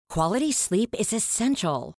Quality sleep is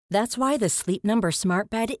essential. That's why the Sleep Number Smart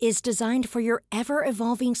Bed is designed for your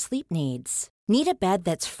ever-evolving sleep needs. Need a bed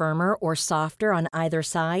that's firmer or softer on either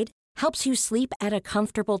side? Helps you sleep at a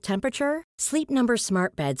comfortable temperature? Sleep Number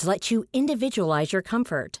Smart Beds let you individualize your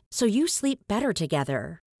comfort, so you sleep better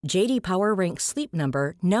together. J.D. Power ranks Sleep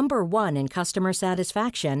Number number 1 in customer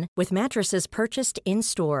satisfaction with mattresses purchased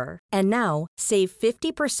in-store. And now, save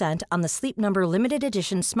 50% on the Sleep Number Limited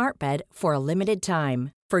Edition Smart Bed for a limited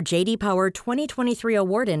time. For J.D. Power 2023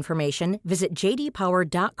 award information, visit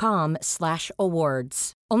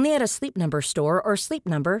jdpower.com/awards. Only at a Sleep Number store or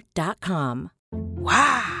sleepnumber.com.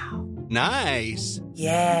 Wow. Nice.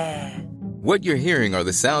 Yeah. What you're hearing are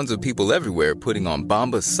the sounds of people everywhere putting on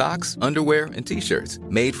Bombas socks, underwear, and T-shirts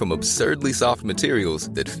made from absurdly soft materials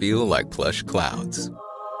that feel like plush clouds.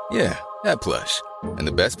 Yeah, that plush. And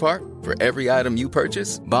the best part? For every item you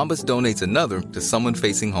purchase, Bombas donates another to someone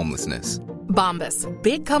facing homelessness. Bombas.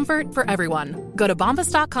 Big comfort for everyone. Go to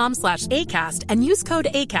bombas.com/ACAST and use code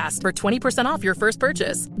ACAST for 20% off your first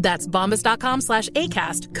purchase. That's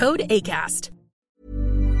bombas.com/ACAST. Code ACAST.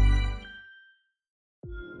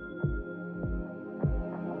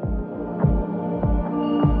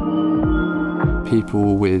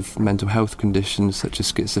 People with mental health conditions such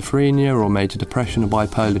as schizophrenia or major depression or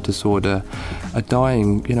bipolar disorder are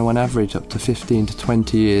dying, on average up to 15 to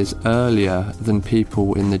 20 years earlier than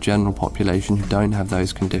people in the general population who don't have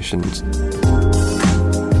those conditions.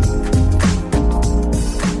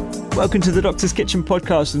 Welcome to the Doctor's Kitchen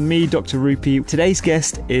podcast with me, Dr. Rupy. Today's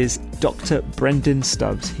guest is Dr. Brendon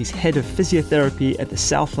Stubbs. He's head of physiotherapy at the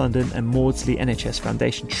South London and Maudsley NHS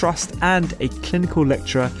Foundation Trust and a clinical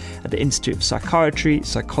lecturer at the Institute of Psychiatry,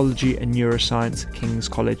 Psychology and Neuroscience, King's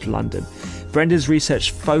College London. Brendon's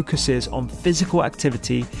research focuses on physical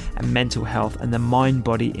activity and mental health and the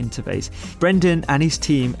mind-body interface. Brendon and his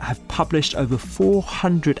team have published over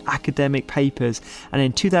 400 academic papers, and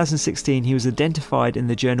in 2016 he was identified in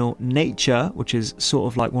the journal Nature, which is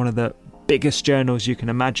sort of like one of the biggest journals you can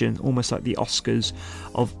imagine, almost like the Oscars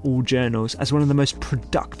of all journals, as one of the most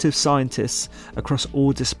productive scientists across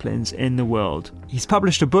all disciplines in the world. He's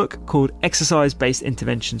published a book called Exercise-Based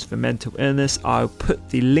Interventions for Mental Illness. I'll put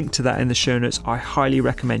the link to that in the show notes. I highly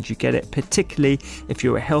recommend you get it, particularly if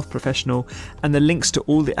you're a health professional, and the links to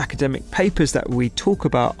all the academic papers that we talk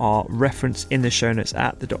about are referenced in the show notes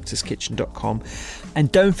at thedoctorskitchen.com.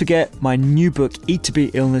 And don't forget, my new book, Eat to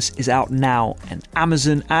Beat Illness, is out now on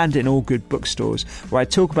Amazon and in all good bookstores, where I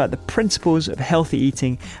talk about the principles of healthy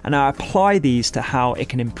eating and I apply these to how it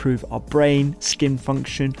can improve our brain, skin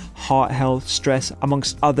function, heart health, stress,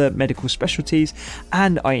 amongst other medical specialties.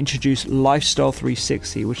 And I introduce Lifestyle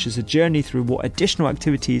 360, which is a journey through what additional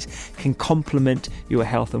activities can complement your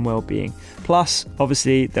health and well-being. Plus,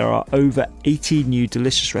 obviously, there are over 80 new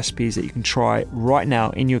delicious recipes that you can try right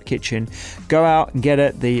now in your kitchen. Go out and get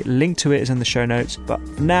it. The link to it is in the show notes. But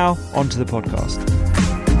for now, on to the podcast.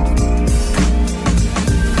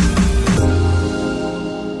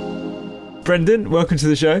 Brendon, welcome to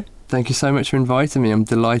the show. Thank you so much for inviting me. I'm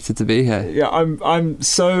delighted to be here. Yeah, I'm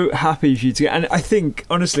so happy for you to get. And I think,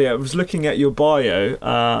 honestly, I was looking at your bio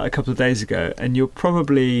a couple of days ago, and you're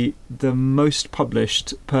probably the most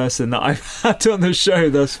published person that I've had on the show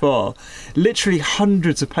thus far. Literally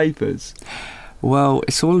hundreds of papers. Well,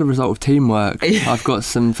 it's all a result of teamwork. I've got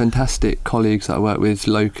some fantastic colleagues that I work with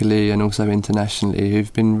locally and also internationally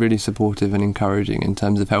who've been really supportive and encouraging in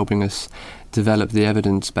terms of helping us develop the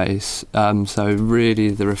evidence base. So really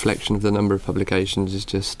the reflection of the number of publications is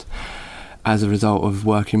just as a result of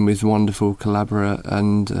working with wonderful collaborator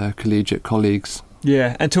and collegiate colleagues.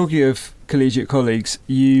 Yeah, and talking of collegiate colleagues,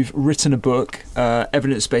 you've written a book,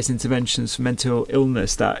 Evidence-Based Interventions for Mental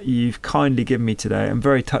Illness, that you've kindly given me today. I'm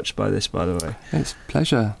very touched by this, by the way. It's a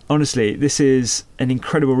pleasure. Honestly, this is an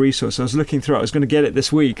incredible resource. I was looking through it. I was going to get it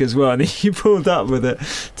this week as well, and you pulled up with it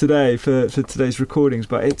today for today's recordings.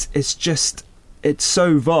 But it's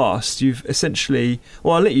so vast. You've essentially...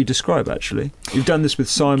 Well, I'll let you describe, actually. You've done this with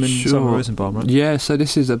Simon Rosenbaum, right? Yeah, so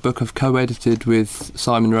this is a book I've co-edited with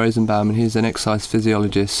Simon Rosenbaum, and he's an exercise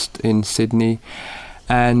physiologist in Sydney.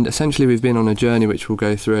 And essentially we've been on a journey which we'll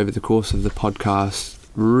go through over the course of the podcast,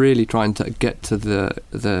 really trying to get to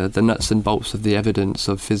the nuts and bolts of the evidence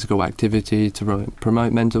of physical activity to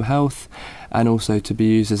promote mental health and also to be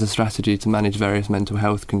used as a strategy to manage various mental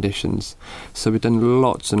health conditions. So we've done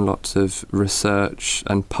lots and lots of research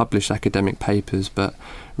and published academic papers, but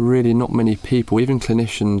really not many people, even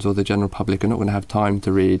clinicians or the general public, are not going to have time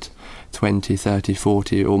to read 20, 30,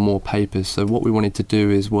 40 or more papers. So what we wanted to do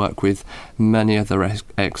is work with many other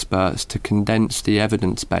experts to condense the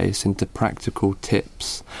evidence base into practical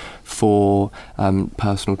tips for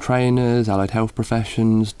personal trainers, allied health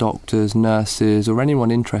professions, doctors, nurses, or anyone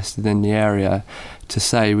interested in the area to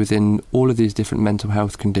say within all of these different mental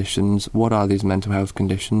health conditions, what are these mental health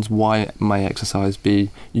conditions? Why may exercise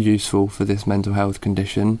be useful for this mental health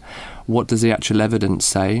condition? What does the actual evidence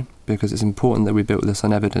say? Because it's important that we build this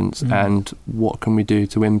on evidence, and what can we do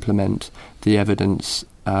to implement the evidence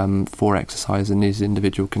for exercise in these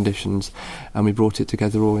individual conditions? And we brought it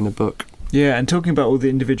together all in a book. Yeah, and talking about all the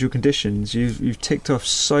individual conditions, you've ticked off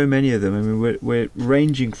so many of them. I mean, we're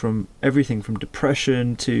ranging from everything from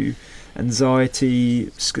depression to anxiety,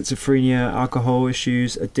 schizophrenia, alcohol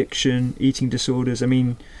issues, addiction, eating disorders. I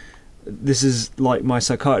mean, this is like my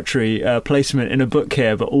psychiatry placement in a book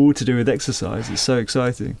here, but all to do with exercise. It's so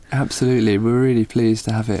exciting. Absolutely. We're really pleased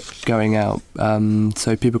to have it going out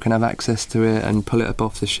so people can have access to it and pull it up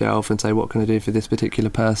off the shelf and say, what can I do for this particular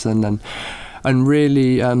person? And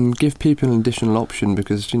really give people an additional option,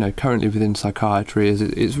 because, you know, currently within psychiatry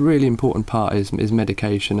it's a really important part is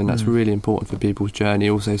medication, and that's really important for people's journey.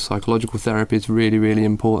 Also, psychological therapy is really, really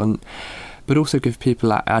important. But also give people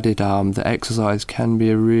that added arm that exercise can be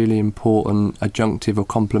a really important adjunctive or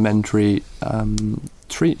complementary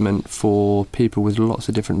treatment for people with lots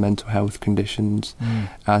of different mental health conditions,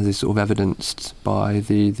 as is sort of evidenced by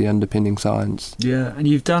the underpinning science. Yeah, and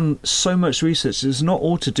you've done so much research. It's not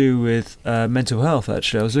all to do with mental health,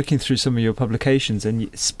 actually. I was looking through some of your publications, and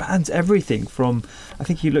it spans everything from, I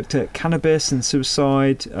think you looked at cannabis and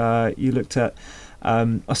suicide, you looked at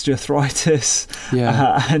osteoarthritis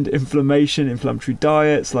and inflammatory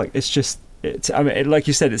diets. Like, I mean, like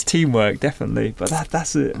you said, it's teamwork, definitely, but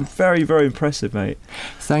that's very, very impressive, mate.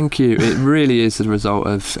 Thank you. It really is the result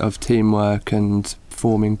of teamwork and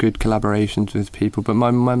forming good collaborations with people. But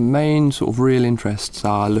my main sort of real interests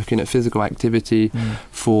are looking at physical activity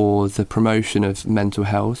for the promotion of mental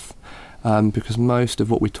health. Because most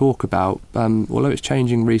of what we talk about, although it's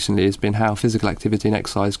changing recently, has been how physical activity and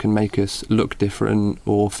exercise can make us look different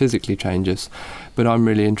or physically change us. But I'm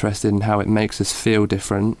really interested in how it makes us feel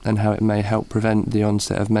different and how it may help prevent the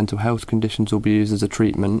onset of mental health conditions or be used as a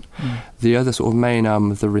treatment. The other sort of main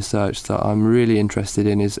arm of the research that I'm really interested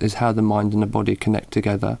in is how the mind and the body connect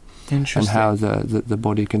together, and how the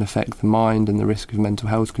body can affect the mind and the risk of mental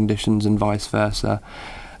health conditions and vice versa.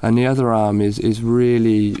 And the other arm is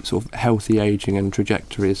really sort of healthy ageing and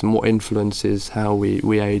trajectories, and what influences how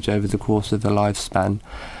we age over the course of the lifespan.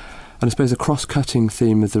 And I suppose a cross-cutting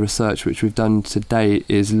theme of the research which we've done to date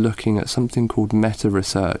is looking at something called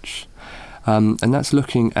meta-research. And that's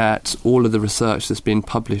looking at all of the research that's been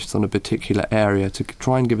published on a particular area to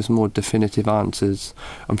try and give us more definitive answers.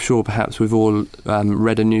 I'm sure perhaps we've all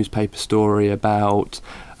read a newspaper story about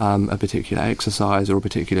a particular exercise or a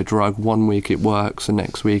particular drug. One week it works, the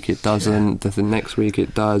next week it doesn't, the next week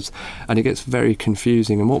it does, and it gets very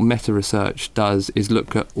confusing. And what meta-research does is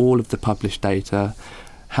look at all of the published data,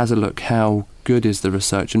 has a look how good is the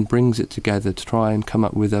research, and brings it together to try and come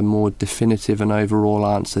up with a more definitive and overall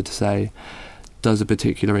answer to say, does a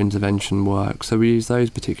particular intervention work? So we use those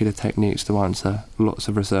particular techniques to answer lots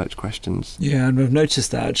of research questions. Yeah, and I've noticed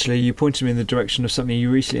that actually. You pointed me in the direction of something you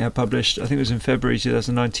recently had published, I think it was in February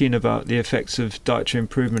 2019, about the effects of dietary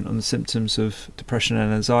improvement on the symptoms of depression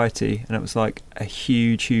and anxiety. And it was like a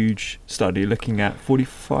huge study looking at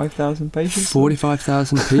 45,000 patients.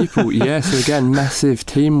 45,000 people, yeah. So again, massive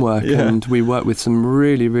teamwork, and we work with some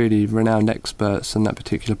really, really renowned experts on that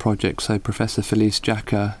particular project. So Professor Felice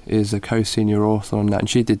Jacka is a co-senior author on that, and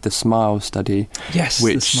she did the SMILE study,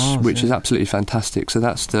 which is absolutely fantastic. So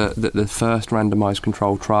that's the first randomised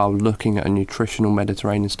controlled trial looking at a nutritional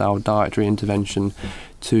Mediterranean style dietary intervention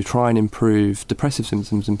to try and improve depressive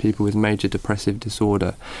symptoms in people with major depressive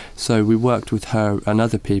disorder. So we worked with her and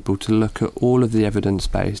other people to look at all of the evidence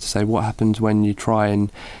base to say what happens when you try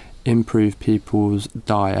and improve people's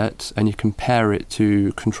diet and you compare it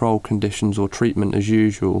to control conditions or treatment as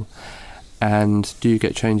usual. And do you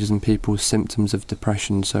get changes in people's symptoms of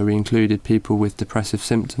depression? So we included people with depressive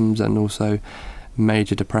symptoms and also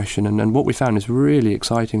major depression. And what we found is really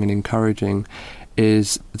exciting and encouraging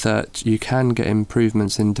is that you can get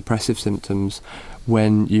improvements in depressive symptoms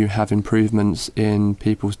when you have improvements in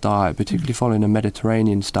people's diet, particularly following a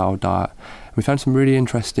Mediterranean style diet. We found some really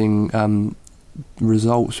interesting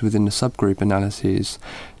results within the subgroup analyses.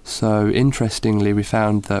 So interestingly, we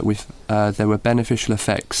found that there were beneficial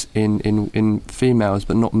effects in females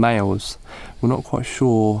but not males. We're not quite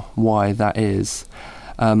sure why that is.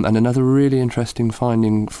 And another really interesting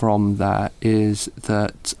finding from that is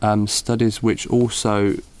that studies which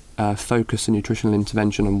also focused a nutritional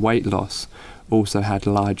intervention on weight loss also had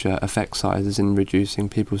larger effect sizes in reducing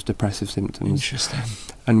people's depressive symptoms. Interesting.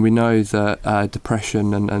 And we know that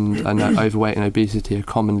depression and overweight and obesity are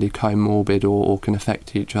commonly comorbid or can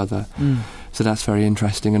affect each other. So that's very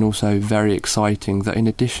interesting, and also very exciting that in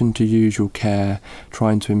addition to usual care,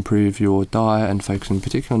 trying to improve your diet and focusing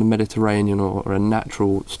particularly on a Mediterranean or a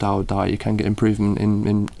natural style diet, you can get improvement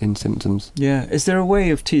in symptoms. Yeah. Is there a way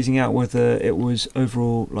of teasing out whether it was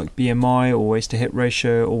overall like BMI or waist to hip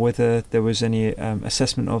ratio, or whether there was any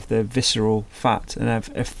assessment of the visceral fat, and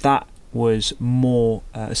if that was more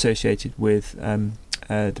associated with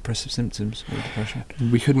depressive symptoms or depression?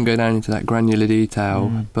 We couldn't go down into that granular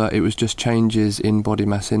detail, but it was just changes in body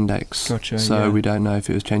mass index. Gotcha. So yeah. we don't know if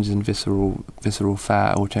it was changes in visceral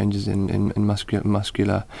fat or changes in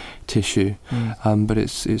muscular tissue. But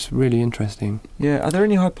it's really interesting. Yeah. Are there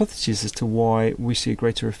any hypotheses as to why we see a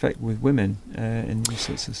greater effect with women in these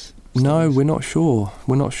sorts of studies? No, we're not sure.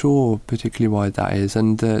 We're not sure particularly why that is,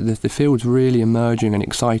 and the field's really emerging and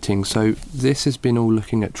exciting. So this has been all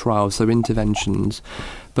looking at trials, so interventions,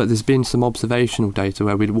 but there's been some observational data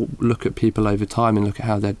where we look at people over time and look at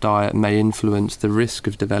how their diet may influence the risk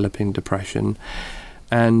of developing depression.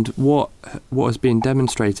 And what has been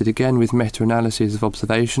demonstrated, again with meta-analyses of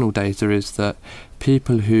observational data, is that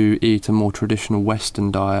people who eat a more traditional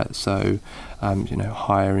Western diet, so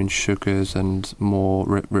higher in sugars and more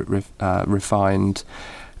refined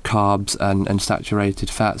carbs and saturated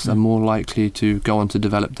fats, are more likely to go on to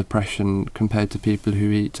develop depression compared to people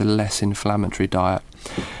who eat a less inflammatory diet.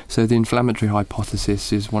 So the inflammatory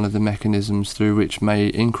hypothesis is one of the mechanisms through which may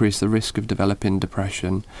increase the risk of developing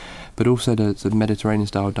depression, but also the Mediterranean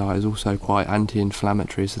style diet is also quite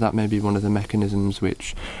anti-inflammatory, so that may be one of the mechanisms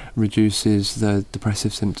which reduces the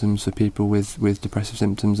depressive symptoms for people with depressive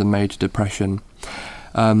symptoms and major depression.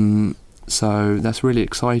 So that's really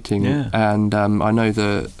exciting, and I know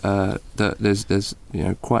that there's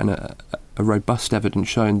quite a robust evidence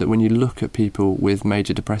showing that when you look at people with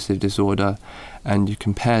major depressive disorder and you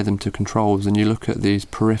compare them to controls and you look at these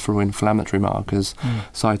peripheral inflammatory markers,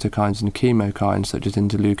 cytokines and chemokines such as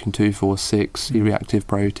interleukin 2, 4, 6, C-reactive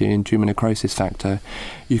protein, tumour necrosis factor,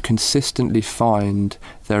 you consistently find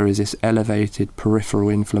there is this elevated peripheral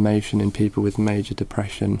inflammation in people with major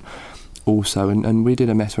depression also. And we did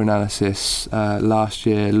a meta-analysis last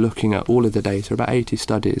year looking at all of the data, about 80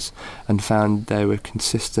 studies, and found there were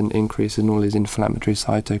consistent increases in all these inflammatory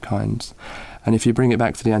cytokines. And if you bring it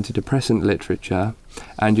back to the antidepressant literature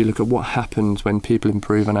and you look at what happens when people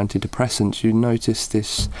improve on antidepressants, you notice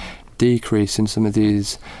this decrease in some of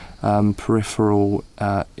these peripheral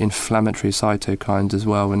inflammatory cytokines as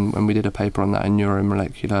well. And we did a paper on that in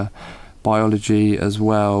neuromolecular biology as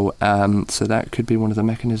well, so that could be one of the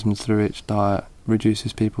mechanisms through which diet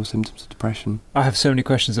reduces people's symptoms of depression. I have so many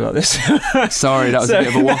questions about this. Sorry, that was a bit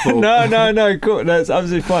of a waffle. No, cool. That's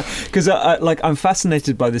absolutely fine. Because I'm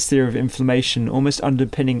fascinated by this theory of inflammation almost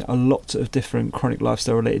underpinning a lot of different chronic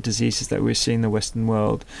lifestyle-related diseases that we're seeing in the Western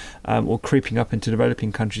world, or creeping up into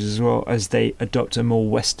developing countries as well, as they adopt a more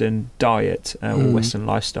Western diet or Western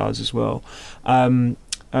lifestyles as well.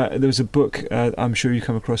 There was a book I'm sure you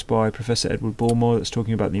come across by Professor Edward Bulmore that's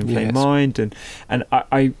talking about the inflamed mind, and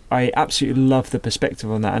I absolutely love the perspective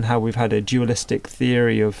on that and how we've had a dualistic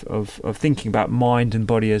theory of thinking about mind and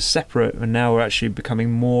body as separate, and now we're actually becoming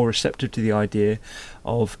more receptive to the idea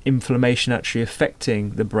of inflammation actually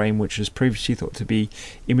affecting the brain, which was previously thought to be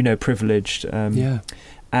immunoprivileged.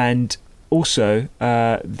 And also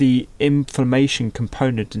the inflammation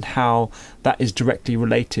component and how that is directly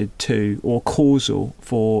related to or causal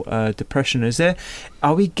for depression.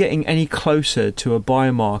 Are we getting any closer to a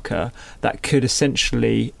biomarker that could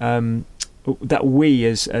essentially that we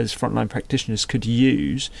as frontline practitioners could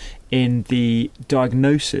use in the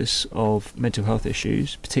diagnosis of mental health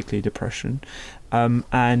issues, particularly depression,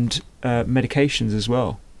 and medications as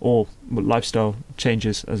well? Or lifestyle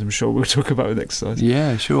changes, as I'm sure we'll talk about with exercise.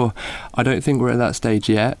 Yeah, sure. I don't think we're at that stage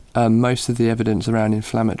yet. Most of the evidence around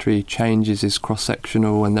inflammatory changes is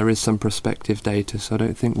cross-sectional, and there is some prospective data, so I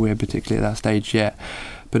don't think we're particularly at that stage yet.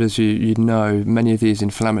 But as you know, many of these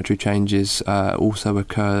inflammatory changes also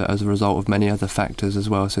occur as a result of many other factors as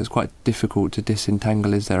well, so it's quite difficult to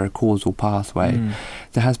disentangle, is there a causal pathway?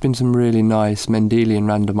 There has been some really nice Mendelian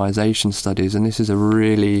randomization studies, and this is a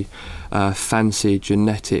really fancy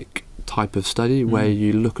genetic type of study where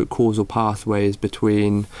you look at causal pathways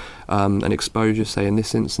between an exposure, say in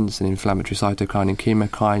this instance an inflammatory cytokine and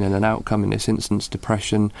chemokine, and an outcome, in this instance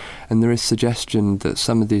depression, and there is suggestion that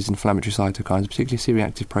some of these inflammatory cytokines, particularly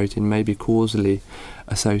C-reactive protein, may be causally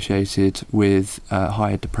associated with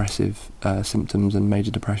higher depressive symptoms and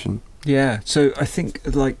major depression. Yeah, so I think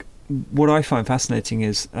what I find fascinating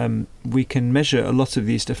is we can measure a lot of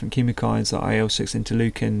these different chemokines like IL-6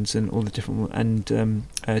 interleukins and all the different and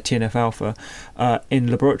TNF alpha in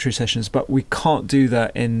laboratory sessions, but we can't do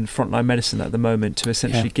that in frontline medicine at the moment to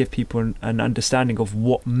essentially give people an understanding of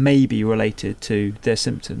what may be related to their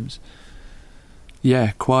symptoms.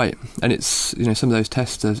 Yeah, quite. And it's, some of those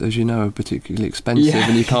tests, as you know, are particularly expensive,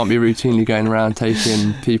 and you can't be routinely going around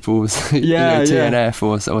taking people's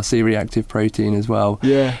TNF or C-reactive protein as well.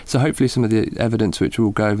 Yeah. So hopefully some of the evidence which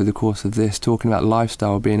we'll go over the course of this, talking about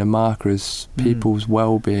lifestyle being a marker as people's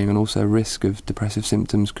well-being and also risk of depressive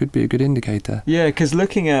symptoms, could be a good indicator. Yeah, because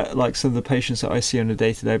looking at some of the patients that I see on a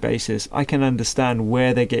day-to-day basis, I can understand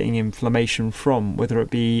where they're getting inflammation from, whether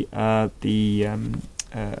it be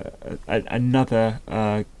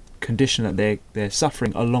another condition that they're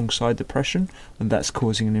suffering alongside depression, and that's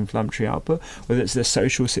causing an inflammatory output, whether it's their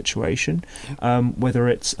social situation, whether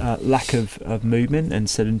it's lack of movement and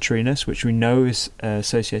sedentariness, which we know is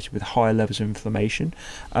associated with higher levels of inflammation.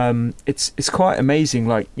 It's quite amazing,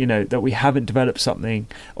 that we haven't developed something,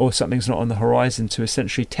 or something's not on the horizon, to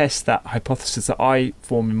essentially test that hypothesis that I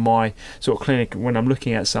form in my sort of clinic when I'm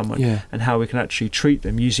looking at someone, and how we can actually treat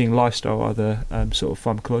them using lifestyle or other sort of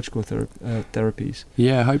pharmacological therapies.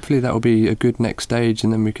 Yeah, hopefully that will be a good next stage,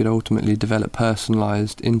 and then we could ultimately develop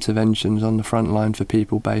personalised interventions on the front line for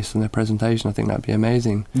people based on their presentation. I think that'd be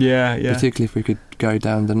amazing. Yeah. Particularly if we could go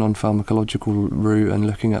down the non-pharmacological route and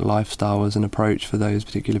looking at lifestyle as an approach for those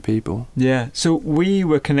particular people. Yeah, so we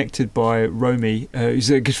were connected by Romy, who's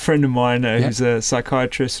a good friend of mine, who's a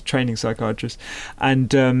psychiatrist, training psychiatrist,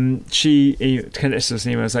 and she connected us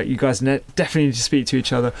an email. I was like, you guys definitely need to speak to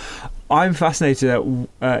each other. I'm fascinated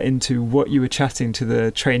into what you were chatting to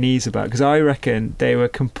the trainees about, because I reckon they were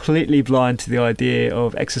completely blind to the idea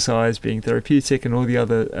of exercise being therapeutic and all the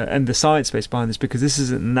other and the science base behind this, because this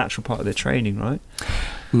isn't a natural part of their training, right?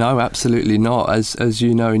 No, absolutely not. As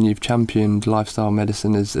you know, and you've championed, lifestyle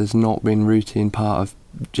medicine has not been routine part of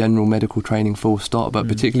general medical training full stop, but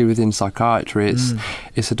particularly within psychiatry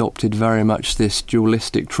it's adopted very much this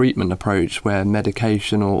dualistic treatment approach where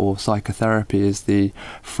medication or psychotherapy is the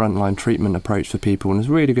frontline treatment approach for people, and there's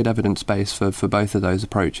really good evidence base for both of those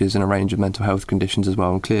approaches in a range of mental health conditions as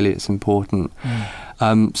well, and clearly it's important.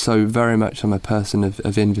 So very much I'm a person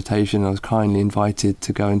of invitation. I was kindly invited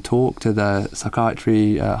to go and talk to the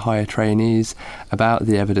psychiatry higher trainees about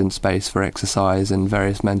the evidence base for exercise and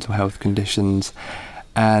various mental health conditions.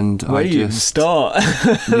 And where do you even start?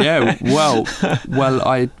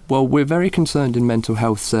 We're very concerned in mental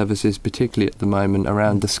health services, particularly at the moment,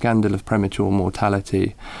 around the scandal of premature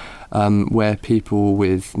mortality, where people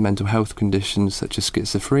with mental health conditions such as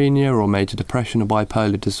schizophrenia or major depression or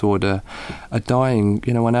bipolar disorder are dying,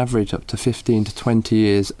 on average up to 15 to 20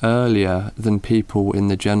 years earlier than people in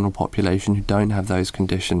the general population who don't have those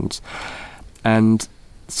conditions. And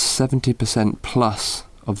 70% plus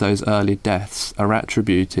of those early deaths are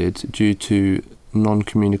attributed due to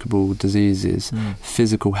non-communicable diseases,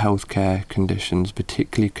 physical healthcare conditions,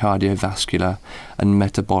 particularly cardiovascular and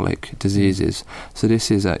metabolic diseases. So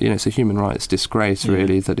this is it's a human rights disgrace,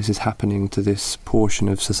 really, that this is happening to this portion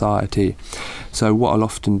of society. So what I'll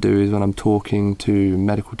often do is, when I'm talking to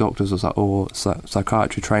medical doctors or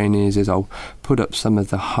psychiatry trainees, is I'll put up some of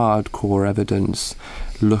the hardcore evidence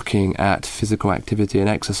looking at physical activity and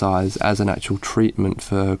exercise as an actual treatment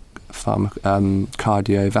for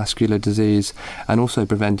cardiovascular disease and also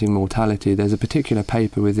preventing mortality. There's a particular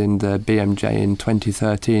paper within the BMJ in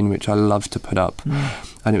 2013 which I love to put up,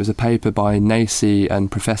 and it was a paper by Nacy and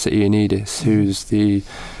Professor Ioannidis, who's the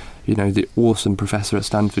awesome professor at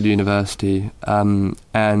Stanford University,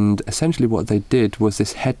 and essentially what they did was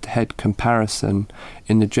this head-to-head comparison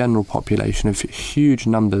in the general population of huge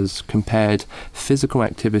numbers, compared physical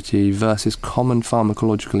activity versus common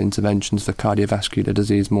pharmacological interventions for cardiovascular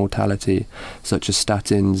disease mortality, such as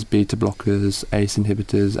statins, beta blockers, ACE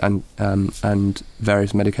inhibitors, and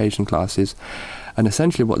various medication classes. And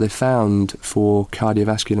essentially what they found for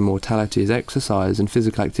cardiovascular mortality is exercise and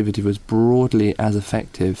physical activity was broadly as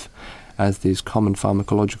effective as these common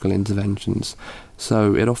pharmacological interventions.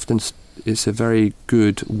 So it's a very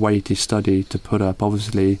good, weighty study to put up.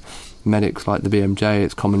 Obviously, medics like the BMJ,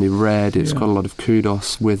 it's commonly read, it's got a lot of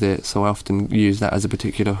kudos with it, so I often use that as a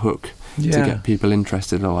particular hook to get people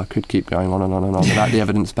interested. I could keep going on and on and on about the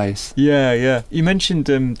evidence base. Yeah. You mentioned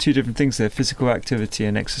two different things there, physical activity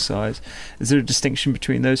and exercise. Is there a distinction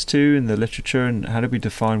between those two in the literature, and how do we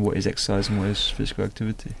define what is exercise and what is physical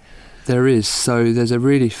activity? There is. So there's a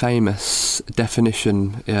really famous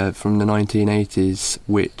definition from the 1980s,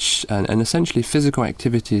 which, and essentially physical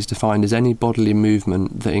activity is defined as any bodily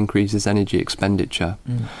movement that increases energy expenditure.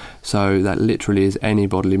 So that literally is any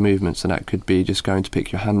bodily movements, and that could be just going to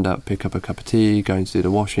pick your hand up, pick up a cup of tea, going to do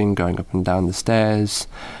the washing, going up and down the stairs,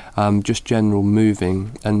 just general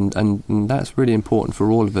moving, and that's really important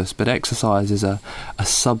for all of us. But exercise is a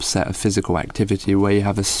subset of physical activity where you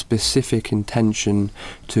have a specific intention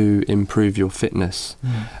to improve your fitness,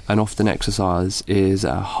 and often exercise is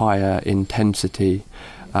a higher intensity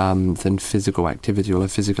than physical activity, although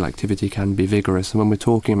physical activity can be vigorous. And when we're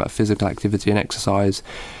talking about physical activity and exercise,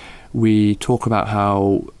 we talk about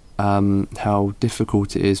how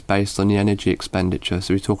difficult it is based on the energy expenditure.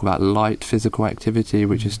 So we talk about light physical activity,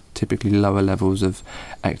 which is typically lower levels of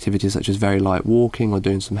activity, such as very light walking or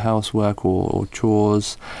doing some housework or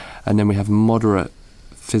chores. And then we have moderate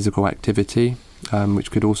physical activity, which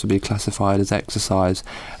could also be classified as exercise,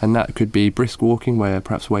 and that could be brisk walking, where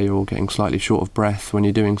you're getting slightly short of breath when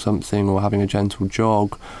you're doing something, or having a gentle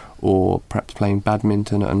jog, or perhaps playing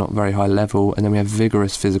badminton at a not very high level. And then we have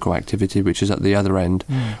vigorous physical activity, which is at the other end,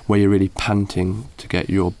 where you're really panting to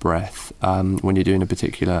get your breath when you're doing a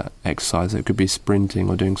particular exercise. It could be sprinting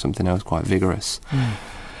or doing something else quite vigorous.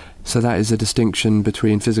 So that is a distinction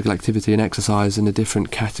between physical activity and exercise and the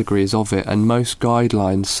different categories of it. And most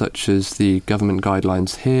guidelines, such as the government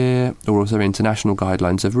guidelines here, or also international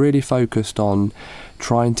guidelines, have really focused on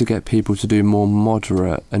trying to get people to do more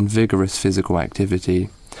moderate and vigorous physical activity.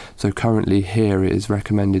 So currently here it is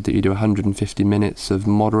recommended that you do 150 minutes of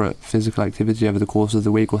moderate physical activity over the course of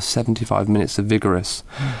the week, or 75 minutes of vigorous.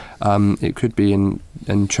 It could be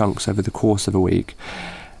in chunks over the course of a week.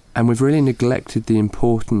 And we've really neglected the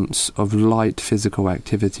importance of light physical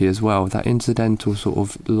activity as well, that incidental sort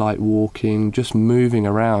of light walking, just moving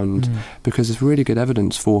around, because there's really good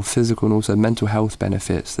evidence for physical and also mental health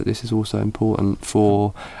benefits, that this is also important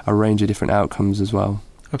for a range of different outcomes as well.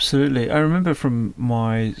 Absolutely. I remember from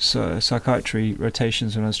my psychiatry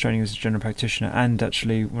rotations when I was training as a general practitioner, and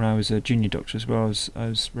actually when I was a junior doctor as well, I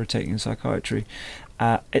was rotating in psychiatry.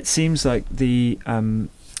 It seems like the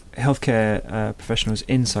healthcare professionals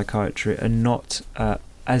in psychiatry are not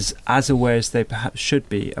as aware as they perhaps should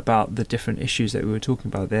be about the different issues that we were talking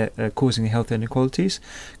about. They're causing health inequalities,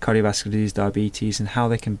 cardiovascular disease, diabetes, and how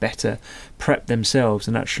they can better prep themselves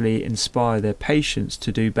and actually inspire their patients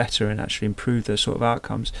to do better and actually improve those sort of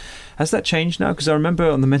outcomes. Has that changed now? Because I remember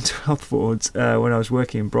on the mental health wards when I was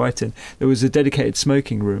working in Brighton, there was a dedicated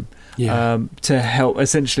smoking room to help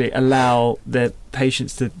essentially allow their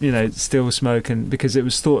patients to still smoke, and because it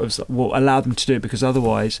was thought of allow them to do it, because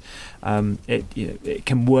otherwise it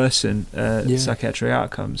can worsen psychiatric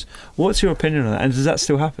outcomes. What's your opinion on that, and does that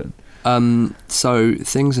still happen? So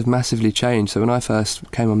things have massively changed. So when I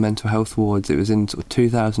first came on mental health wards, it was in sort of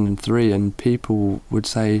 2003, and people would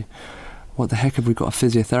say, what the heck have we got a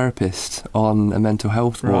physiotherapist on a mental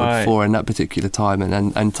health ward for in that particular time?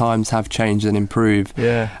 And times have changed and improved.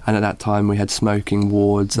 And at that time we had smoking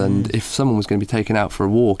wards, and if someone was going to be taken out for a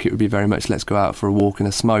walk, it would be very much, let's go out for a walk and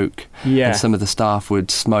a smoke. And some of the staff would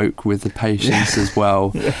smoke with the patients as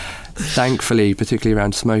well. Thankfully, particularly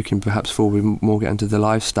around smoking, perhaps before we more get into the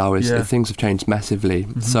lifestyle, things have changed massively.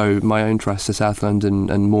 So my own trust, the South London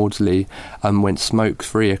and Maudsley, went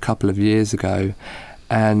smoke-free a couple of years ago.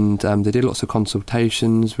 And they did lots of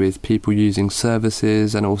consultations with people using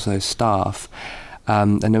services and also staff.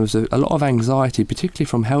 And there was a lot of anxiety, particularly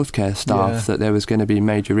from healthcare staff, that there was going to be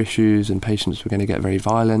major issues and patients were going to get very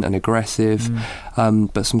violent and aggressive.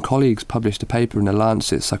 But some colleagues published a paper in the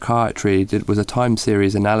Lancet Psychiatry. It was a time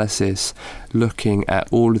series analysis looking at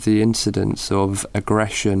all of the incidents of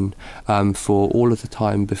aggression for all of the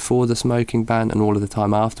time before the smoking ban and all of the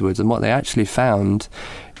time afterwards. And what they actually found,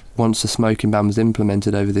 once the smoking ban was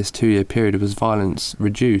implemented over this 2-year period, was violence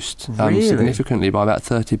reduced significantly by about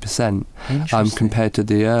 30% compared to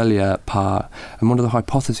the earlier part. And one of the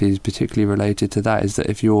hypotheses particularly related to that is that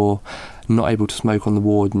if you're not able to smoke on the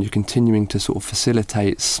ward and you're continuing to sort of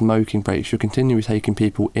facilitate smoking breaks, you're continually taking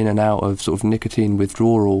people in and out of sort of nicotine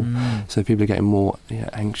withdrawal. So people are getting more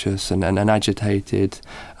anxious and agitated.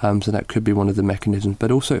 So that could be one of the mechanisms.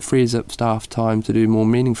 But also it frees up staff time to do more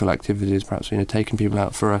meaningful activities, perhaps taking people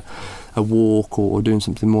out for a walk or doing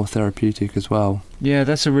something more therapeutic as well. Yeah,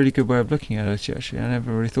 that's a really good way of looking at it, actually. I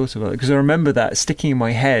never really thought about it, because I remember that sticking in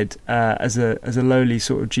my head as a lowly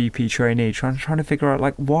sort of GP trainee, trying to figure out,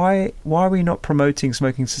 like, why are we not promoting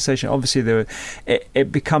smoking cessation? Obviously,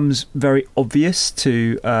 it becomes very obvious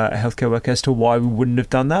to a healthcare worker as to why we wouldn't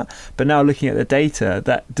have done that. But now looking at the data,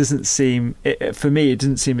 that doesn't seem, for me, it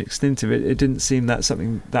didn't seem extensive. It didn't seem that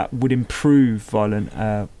something that would improve violent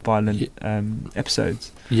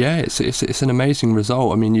episodes. Yeah, it's an amazing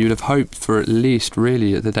result. I mean, you'd have hoped for at least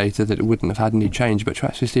really at the data that it wouldn't have had any change, but to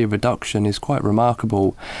actually see a reduction is quite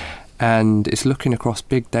remarkable. and it's looking across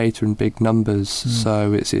big data and big numbers,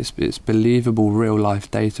 so it's believable real life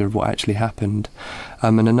data of what actually happened.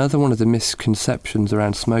 And another one of the misconceptions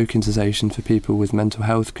around smoking cessation for people with mental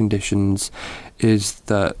health conditions is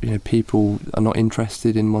that people are not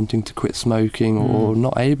interested in wanting to quit smoking or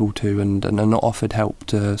not able to, and are not offered help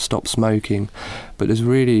to stop smoking. But there's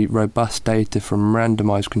really robust data from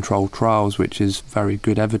randomised controlled trials, which is very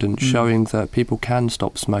good evidence showing that people can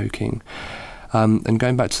stop smoking. And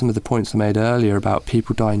going back to some of the points I made earlier about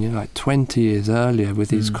people dying like 20 years earlier with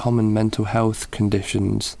these common mental health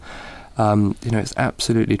conditions, it's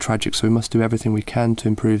absolutely tragic. So we must do everything we can to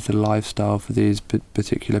improve the lifestyle for these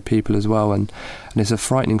particular people as well. And it's a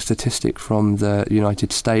frightening statistic from the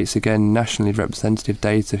United States, again, nationally representative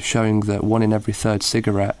data showing that 1 in every 3rd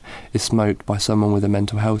cigarette is smoked by someone with a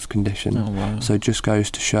mental health condition. Oh, wow. So it just goes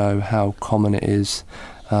to show how common it is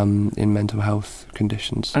in mental health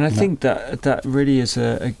conditions. And I think that really is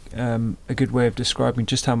a good way of describing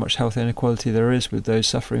just how much health inequality there is with those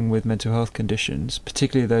suffering with mental health conditions,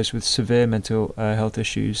 particularly those with severe mental health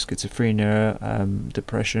issues, schizophrenia,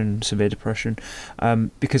 depression, severe depression,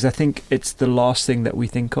 because I think it's the last thing that we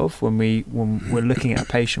think of when we're looking at a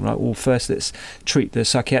patient. Right, well, first let's treat the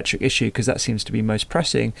psychiatric issue because that seems to be most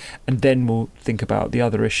pressing, and then we'll think about the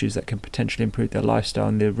other issues that can potentially improve their lifestyle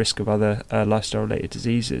and the risk of other lifestyle-related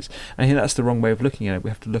diseases. And I think that's the wrong way of looking at it.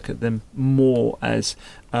 We have to look at them more as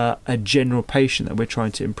a general patient that we're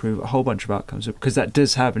trying to improve a whole bunch of outcomes, because that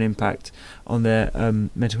does have an impact on their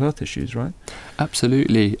mental health issues, right?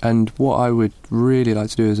 Absolutely. And what I would really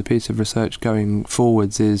like to do as a piece of research going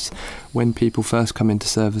forwards is when people first come into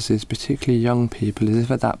services, particularly young people, is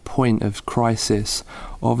if at that point of crisis,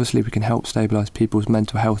 obviously we can help stabilise people's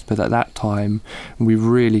mental health, but at that time we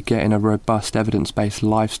really get in a robust evidence-based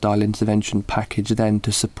lifestyle intervention package then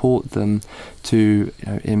to support them to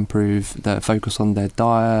improve their focus on their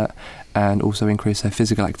diet and also increase their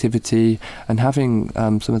physical activity, and having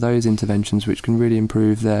some of those interventions which can really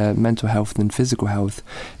improve their mental health and physical health.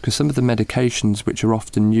 Because some of the medications which are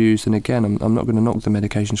often used, and again I'm not going to knock the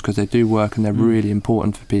medications because they do work and they're really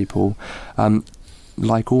important for people,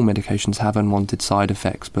 like all medications have unwanted side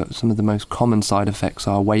effects, but some of the most common side effects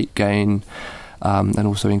are weight gain, and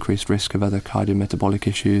also increased risk of other cardiometabolic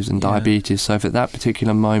issues and diabetes. So if at that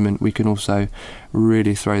particular moment we can also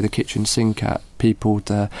really throw the kitchen sink at people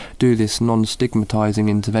to do this non-stigmatising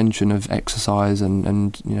intervention of exercise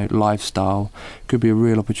and lifestyle, could be a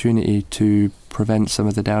real opportunity to prevent some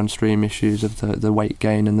of the downstream issues of the weight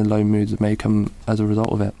gain and the low moods that may come as a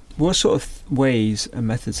result of it. What sort of ways and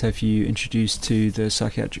methods have you introduced to the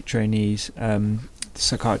psychiatry trainees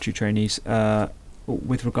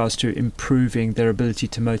with regards to improving their ability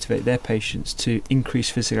to motivate their patients to increase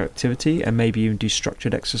physical activity and maybe even do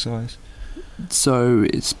structured exercise? So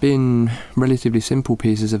it's been relatively simple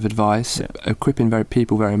pieces of advice. Equipping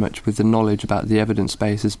people very much with the knowledge about the evidence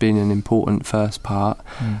base has been an important first part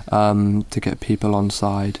to get people on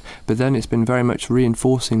side. But then it's been very much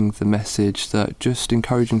reinforcing the message that just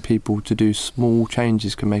encouraging people to do small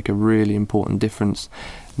changes can make a really important difference.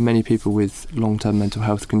 Many people with long-term mental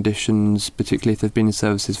health conditions, particularly if they've been in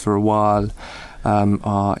services for a while,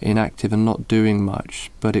 are inactive and not doing much,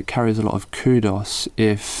 but it carries a lot of kudos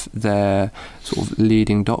if their sort of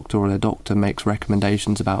leading doctor or their doctor makes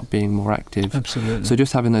recommendations about being more active. Absolutely. So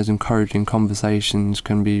just having those encouraging conversations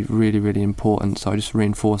can be really, really important. So I just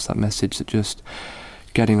reinforce that message that just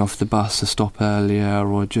getting off the bus to stop earlier,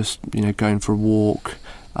 or just going for a walk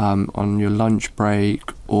on your lunch break,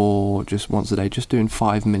 or just once a day, just doing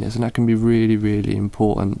 5 minutes, and that can be really, really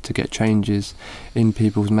important to get changes in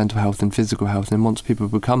people's mental health and physical health. And once people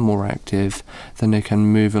become more active, then they can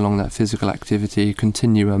move along that physical activity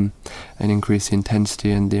continuum and increase the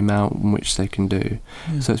intensity and the amount in which they can do.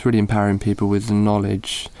 So it's really empowering people with the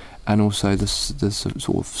knowledge and also the sort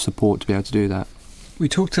of support to be able to do that. We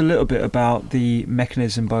talked a little bit about the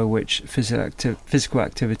mechanism by which physical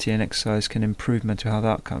activity and exercise can improve mental health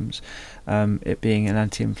outcomes, it being an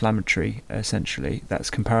anti-inflammatory, essentially. That's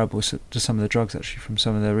comparable to some of the drugs, actually, from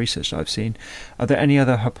some of the research that I've seen. Are there any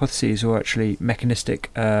other hypotheses or actually mechanistic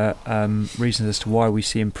reasons as to why we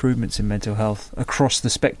see improvements in mental health across the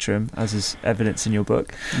spectrum, as is evidence in your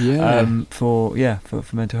book, for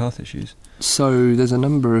mental health issues? So there's a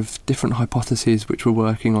number of different hypotheses which we're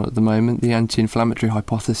working on at the moment. The anti-inflammatory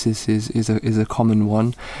hypothesis is a common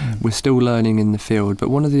one. We're still learning in the field, but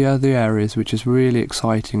one of the other areas which is really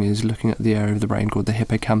exciting is looking at the area of the brain called the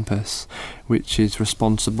hippocampus, which is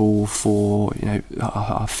responsible for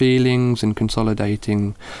our feelings and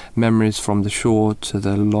consolidating memories from the short to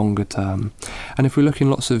the longer term. And if we look in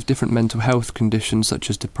lots of different mental health conditions such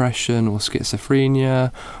as depression or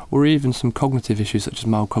schizophrenia or even some cognitive issues such as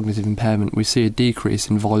mild cognitive impairment, we see a decrease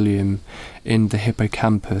in volume in the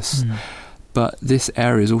hippocampus. But this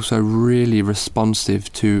area is also really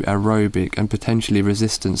responsive to aerobic and potentially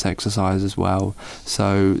resistance exercise as well.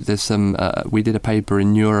 So there's some, we did a paper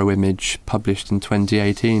in Neuroimage published in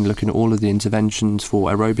 2018 looking at all of the interventions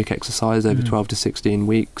for aerobic exercise over 12 to 16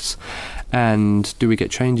 weeks. And do we get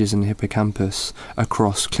changes in the hippocampus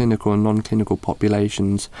across clinical and non-clinical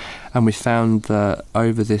populations? And we found that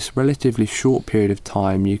over this relatively short period of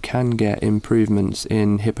time, you can get improvements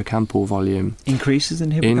in hippocampal volume. Increases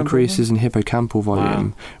in hippocampal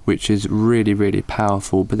volume, which is really, really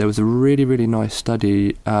powerful. But there was a really, really nice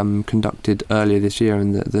study conducted earlier this year,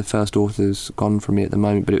 and the first author's gone from me at the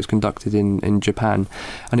moment, but it was conducted in Japan.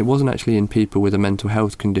 And it wasn't actually in people with a mental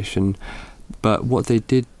health condition. But what they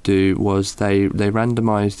did do was they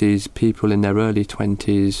randomised these people in their early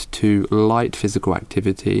 20s to light physical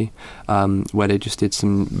activity, where they just did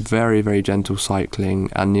some very, very gentle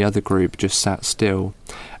cycling, and the other group just sat still.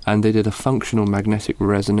 And they did a functional magnetic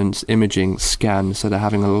resonance imaging scan, so they're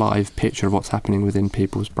having a live picture of what's happening within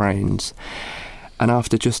people's brains. And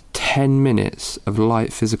after just 10 minutes of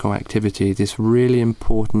light physical activity, this really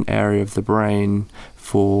important area of the brain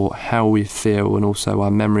for how we feel and also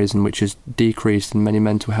our memories, and which has decreased in many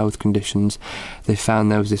mental health conditions, they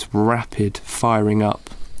found there was this rapid firing up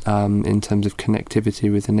in terms of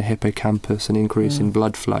connectivity within the hippocampus and increase in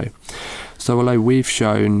blood flow. So although we've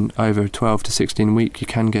shown over 12 to 16 weeks you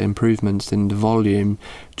can get improvements in the volume,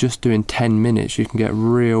 just doing 10 minutes you can get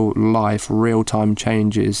real life, real-time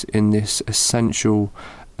changes in this essential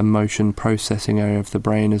emotion processing area of the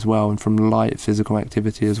brain as well, and from light physical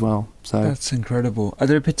activity as well. So that's incredible. Are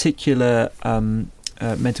there particular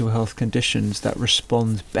mental health conditions that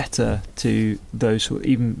respond better to those who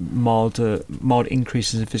even mild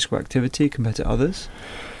increases in physical activity compared to others?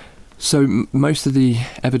 So most of the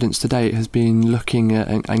evidence to date has been looking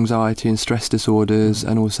at anxiety and stress disorders,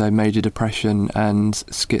 and also major depression and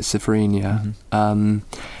schizophrenia.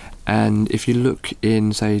 And if you look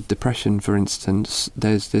in, say, depression, for instance,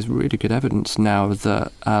 there's really good evidence now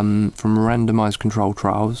that from randomised control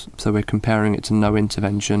trials, so we're comparing it to no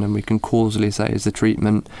intervention, and we can causally say is the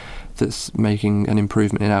treatment that's making an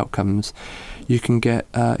improvement in outcomes, you can get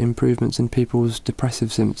improvements in people's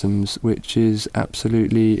depressive symptoms, which is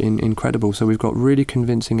absolutely incredible. So we've got really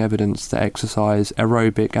convincing evidence that exercise,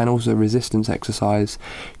 aerobic and also resistance exercise,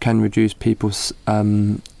 can reduce people's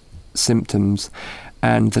symptoms.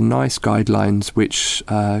 And the NICE guidelines, which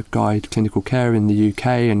guide clinical care in the UK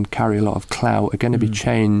and carry a lot of clout, are going to be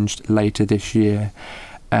changed later this year.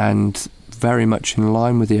 And very much in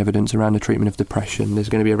line with the evidence around the treatment of depression, there's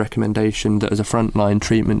going to be a recommendation that as a frontline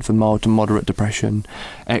treatment for mild to moderate depression,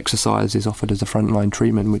 exercise is offered as a frontline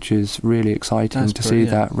treatment, which is really exciting to see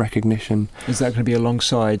that recognition. Is that going to be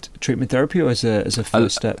alongside treatment therapy, or as a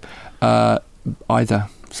first step? Either.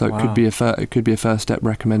 So it could be a first step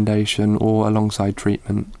recommendation or alongside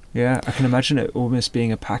treatment. Yeah, I can imagine it almost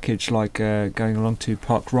being a package, like going along to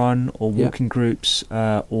park run or walking groups,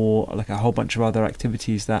 or like a whole bunch of other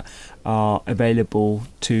activities that are available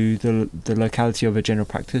to the locality of a general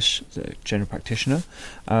practitioner.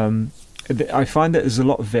 I find that there's a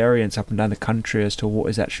lot of variance up and down the country as to what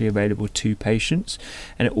is actually available to patients,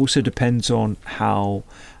 and it also depends on how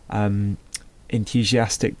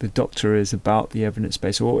enthusiastic the doctor is about the evidence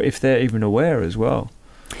base, or if they're even aware as well.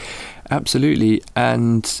 Absolutely,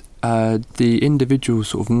 and the individual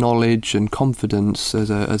sort of knowledge and confidence as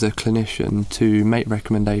a clinician to make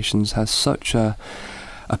recommendations has such a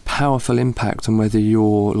powerful impact on whether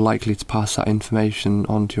you're likely to pass that information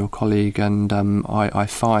on to your colleague. And I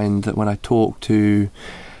find that when I talk to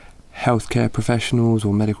healthcare professionals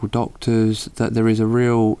or medical doctors, that there is a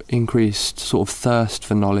real increased sort of thirst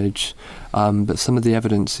for knowledge, but some of the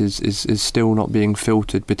evidence is still not being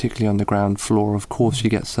filtered, particularly on the ground floor. Of course, you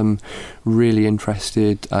get some really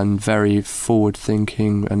interested and very forward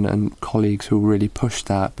thinking and colleagues who really push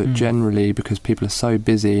that, but generally, because people are so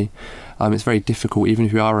busy, it's very difficult, even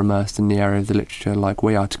if you are immersed in the area of the literature like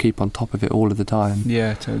we are, to keep on top of it all of the time.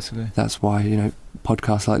 Yeah, totally. That's why,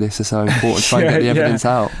 podcasts like this are so important to try and get the evidence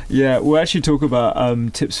out. Yeah, we'll actually talk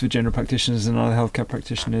about tips for general practitioners and other healthcare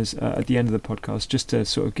practitioners at the end of the podcast, just to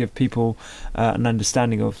sort of give people an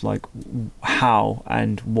understanding of like how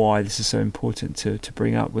and why this is so important to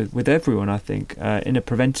bring up with everyone, I think, in a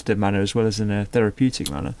preventative manner as well as in a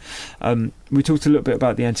therapeutic manner. We talked a little bit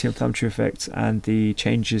about the anti-inflammatory effects and the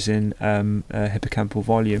changes in hippocampal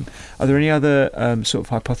volume. Are there any other sort of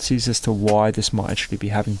hypotheses as to why this might actually be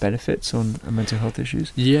having benefits on mental health health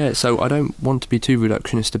issues? Yeah, so I don't want to be too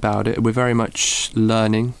reductionist about it. We're very much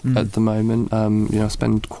learning at the moment. I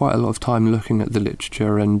spend quite a lot of time looking at the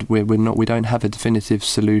literature, and we don't have a definitive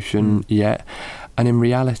solution yet. And in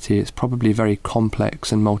reality, it's probably very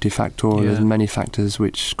complex and multifactorial. There's many factors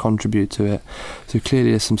which contribute to it. So clearly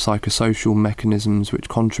there's some psychosocial mechanisms which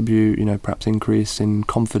contribute, perhaps increase in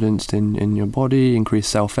confidence in your body,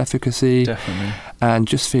 increased self-efficacy. Definitely. And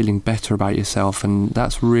just feeling better about yourself. And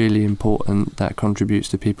that's really important. That contributes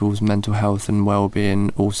to people's mental health and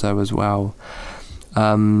well-being also as well.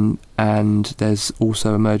 And there's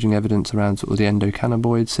also emerging evidence around sort of the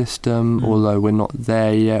endocannabinoid system, although we're not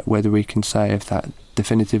there yet whether we can say if that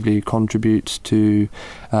definitively contributes to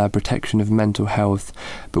protection of mental health.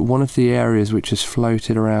 But one of the areas which has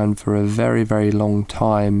floated around for a very, very long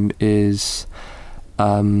time is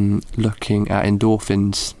looking at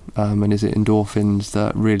endorphins. And is it endorphins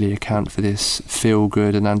that really account for this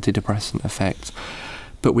feel-good and antidepressant effect?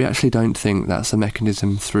 But we actually don't think that's a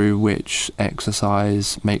mechanism through which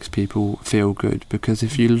exercise makes people feel good, because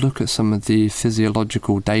if you look at some of the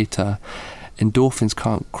physiological data, endorphins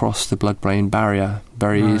can't cross the blood-brain barrier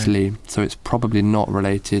very easily, so it's probably not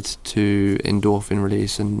related to endorphin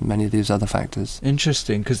release and many of these other factors.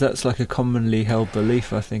 Interesting, because that's like a commonly held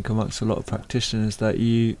belief, I think, amongst a lot of practitioners, that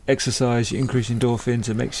you exercise, you increase endorphins,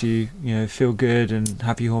 it makes you, feel good and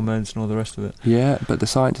happy hormones and all the rest of it. Yeah, but the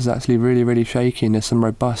science is actually really, really shaky, and there's some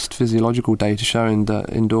robust physiological data showing that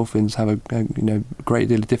endorphins have a great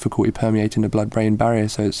deal of difficulty permeating the blood-brain barrier,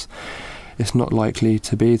 so it's not likely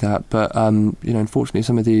to be that. But unfortunately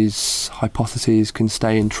some of these hypotheses can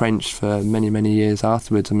stay entrenched for many, many years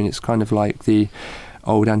afterwards. I mean, it's kind of like the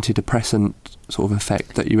old antidepressant sort of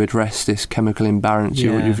effect, that you address this chemical imbalance.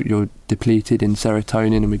 You're depleted in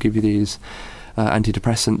serotonin, and we give you these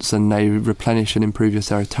antidepressants and they replenish and improve your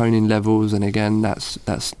serotonin levels, and again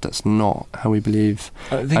that's not how we believe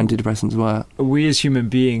antidepressants work. We as human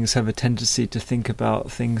beings have a tendency to think about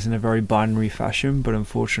things in a very binary fashion, but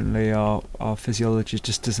unfortunately our physiology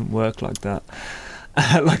just doesn't work like that.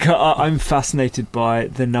 I'm fascinated by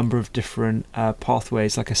the number of different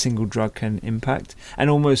pathways like a single drug can impact, and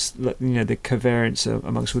almost the covariance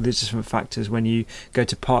amongst all these different factors. When you go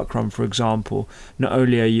to parkrun, for example, not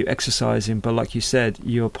only are you exercising, but like you said,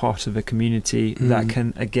 you're part of a community that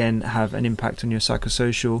can again have an impact on your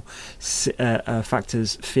psychosocial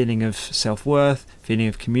factors, feeling of self-worth, feeling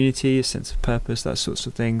of community, a sense of purpose, that sorts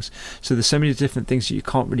of things. So there's so many different things that you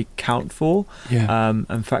can't really count for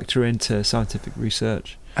and factor into scientific research.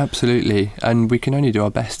 Absolutely, and we can only do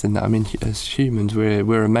our best in that. I mean, as humans,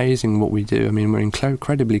 we're amazing what we do. I mean, we're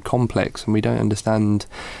incredibly complex, and we don't understand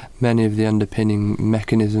many of the underpinning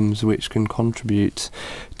mechanisms which can contribute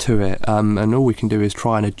to it. And all we can do is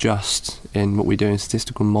try and adjust in what we do in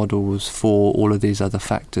statistical models for all of these other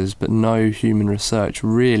factors. But no human research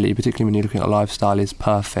really, particularly when you're looking at lifestyle, is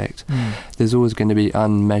perfect. There's always going to be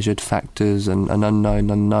unmeasured factors and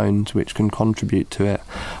unknown unknowns which can contribute to it.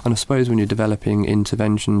 And I suppose when you're developing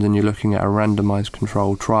interventions and you're looking at a randomised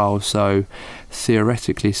controlled trial, so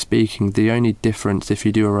theoretically speaking, the only difference if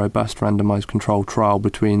you do a robust randomised controlled trial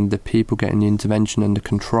between the people getting the intervention and the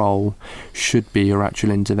control should be your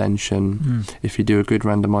actual intervention. If you do a good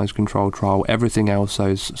randomised controlled trial, everything else,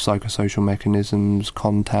 those psychosocial mechanisms,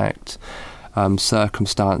 contact,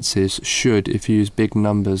 circumstances, should, if you use big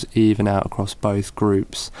numbers, even out across both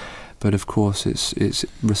groups. But of course, it's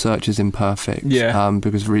research is imperfect.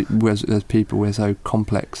 Because as people, we're so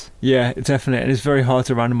complex. Yeah, definitely, and it's very hard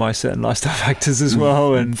to randomise certain lifestyle factors as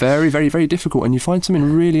well, and very, very, very difficult. And you find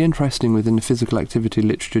something really interesting within the physical activity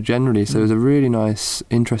literature generally. So there's a really nice,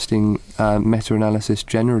 interesting meta-analysis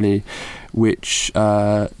generally, which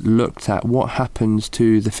looked at what happens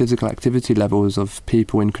to the physical activity levels of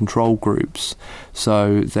people in control groups.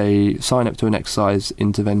 So they sign up to an exercise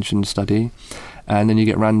intervention study, and then you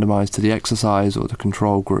get randomised to the exercise or the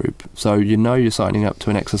control group. So you're signing up to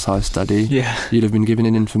an exercise study. You'd have been given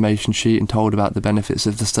an information sheet and told about the benefits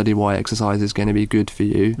of the study, why exercise is going to be good for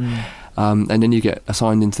you. And then you get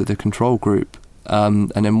assigned into the control group.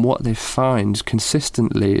 And then what they find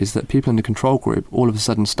consistently is that people in the control group all of a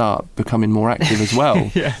sudden start becoming more active as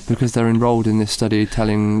well, because they're enrolled in this study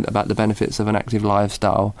telling about the benefits of an active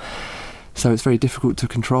lifestyle. So it's very difficult to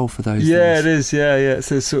control for those things. It is,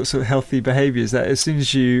 So sort of healthy behaviours that as soon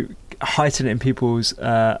as you heighten it in people's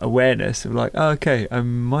awareness of like, okay, I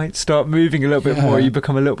might start moving a little bit more, you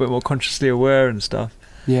become a little bit more consciously aware and stuff.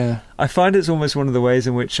 I find it's almost one of the ways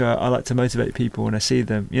in which I like to motivate people when I see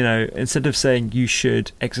them. Instead of saying you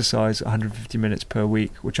should exercise 150 minutes per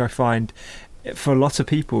week, which I find for a lot of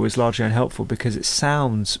people is largely unhelpful because it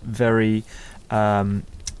sounds very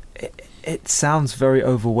it sounds very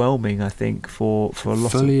overwhelming, I think, for a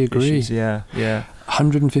lot Fully of agree. issues. Yeah.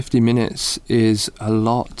 150 minutes is a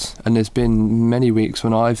lot, and there's been many weeks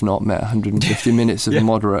when I've not met 150 minutes of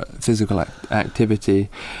moderate physical activity.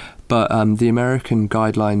 But the American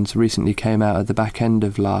guidelines recently came out at the back end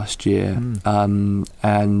of last year,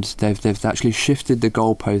 and they've actually shifted the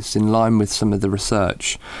goalposts in line with some of the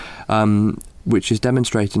research, which is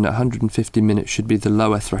demonstrating that 150 minutes should be the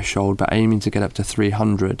lower threshold, but aiming to get up to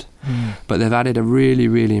 300. But they've added a really,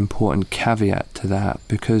 really important caveat to that,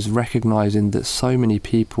 because recognising that so many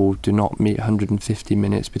people do not meet 150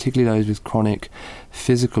 minutes, particularly those with chronic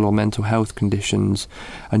physical or mental health conditions,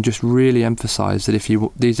 and just really emphasise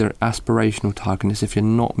that these are aspirational targets. If you're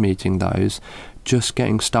not meeting those, just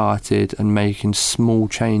getting started and making small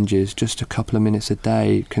changes, just a couple of minutes a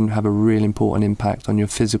day, can have a really important impact on your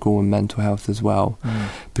physical and mental health as well.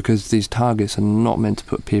 Because these targets are not meant to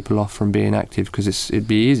put people off from being active, because it'd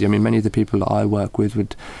be easy. I mean, many of the people that I work with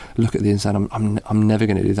would look at these and say, I'm never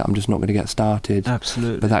going to do that, I'm just not going to get started.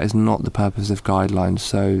 Absolutely. But that is not the purpose of guidelines,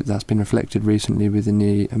 so that's been reflected recently within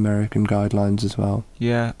the American guidelines as well.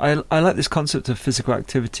 Yeah, I like this concept of physical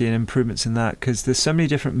activity and improvements in that, because there's so many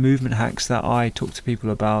different movement hacks that I talk to people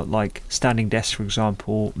about, like standing desks, for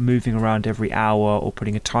example, moving around every hour, or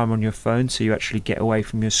putting a timer on your phone so you actually get away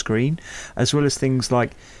from your screen, as well as things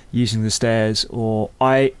like using the stairs. Or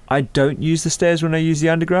I don't use the stairs when I use the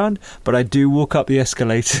underground, but I do walk up the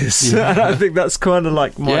escalators. And I think that's kind of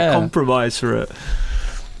like my compromise for it.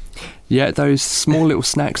 Yeah, those small little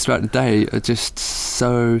snacks throughout the day are just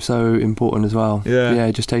so important as well. Yeah,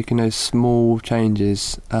 just taking those small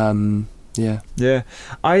changes. I'm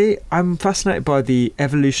fascinated by the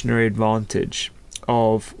evolutionary advantage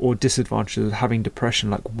or disadvantages of having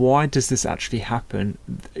depression. Like, why does this actually happen?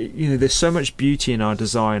 There's so much beauty in our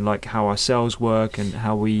design, like how our cells work and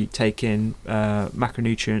how we take in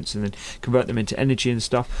macronutrients and then convert them into energy and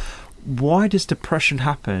stuff. Why does depression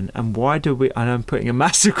happen, and why do we... And I'm putting a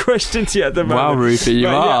massive question to you at the moment. Wow, Rupert, you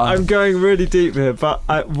are. Yeah, I'm going really deep here, but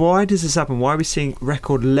why does this happen? Why are we seeing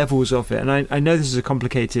record levels of it? And I know this is a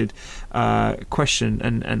complicated question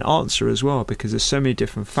and answer as well, because there's so many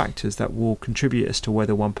different factors that will contribute as to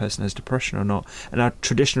whether one person has depression or not. And our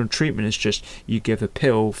traditional treatment is just you give a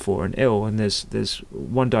pill for an ill, and there's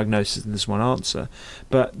one diagnosis and there's one answer.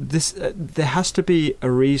 But this there has to be a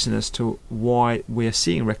reason as to why we're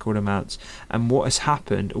seeing record amounts, and what has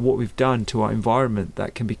happened, or what we've done to our environment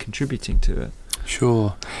that can be contributing to it.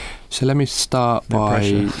 Sure. So let me start No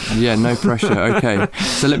pressure. Yeah, no pressure. Okay.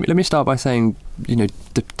 So let me start by saying,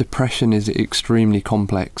 depression is extremely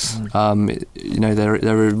complex.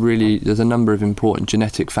 There's a number of important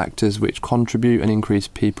genetic factors which contribute and increase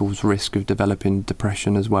people's risk of developing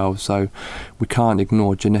depression as well. So we can't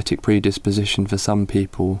ignore genetic predisposition for some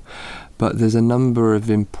people. But there's a number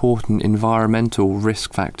of important environmental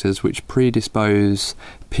risk factors which predispose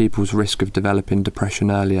people's risk of developing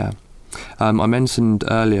depression earlier. I mentioned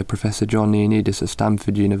earlier Professor John Ioannidis of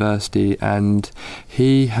Stanford University, and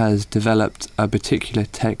he has developed a particular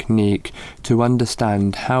technique to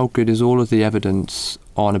understand how good is all of the evidence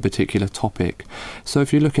on a particular topic. So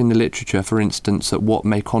if you look in the literature, for instance, at what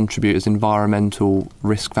may contribute as environmental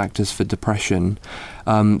risk factors for depression,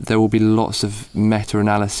 there will be lots of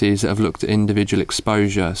meta-analyses that have looked at individual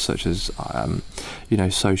exposure, such as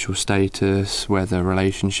social status, whether a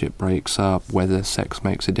relationship breaks up, whether sex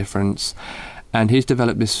makes a difference. And he's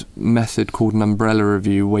developed this method called an umbrella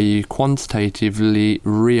review, where you quantitatively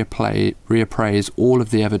reappraise all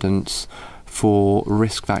of the evidence for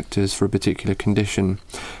risk factors for a particular condition.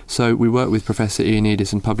 So we worked with Professor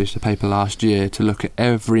Ioannidis and published a paper last year to look at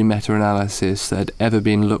every meta-analysis that had ever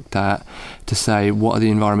been looked at to say what are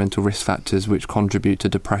the environmental risk factors which contribute to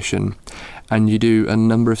depression. And you do a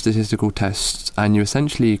number of statistical tests, and you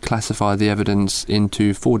essentially classify the evidence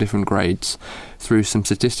into 4 different grades through some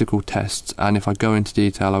statistical tests. And if I go into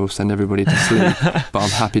detail, I will send everybody to sleep, but I'm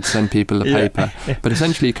happy to send people the paper. But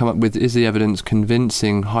essentially you come up with, is the evidence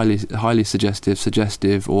convincing, highly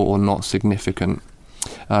suggestive, or not significant?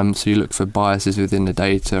 So you look for biases within the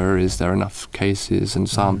data. Is there enough cases and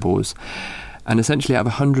samples? And essentially out of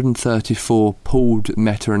 134 pooled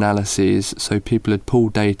meta-analyses, so people had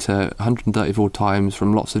pooled data 134 times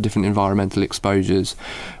from lots of different environmental exposures,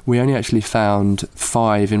 we only actually found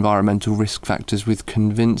 5 environmental risk factors with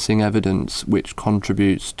convincing evidence which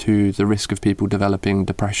contributes to the risk of people developing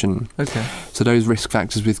depression. Okay. So those risk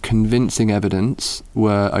factors with convincing evidence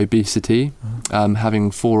were obesity,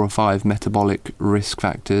 having 4 or 5 metabolic risk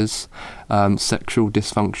factors, sexual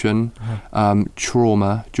dysfunction,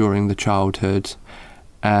 trauma during the childhood,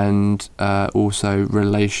 and also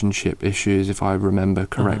relationship issues, if I remember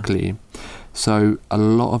correctly. So a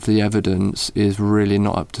lot of the evidence is really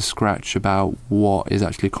not up to scratch about what is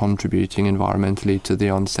actually contributing environmentally to the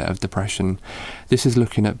onset of depression. This is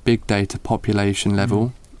looking at big data population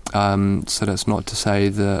level. So that's not to say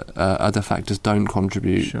that other factors don't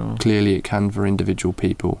contribute. Sure. Clearly it can for individual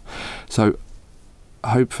people. So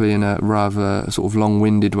hopefully in a rather sort of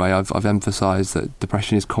long-winded way, I've emphasised that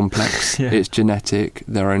depression is complex. Yeah. It's genetic.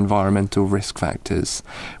 There are environmental risk factors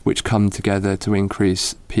which come together to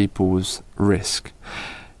increase people's risk.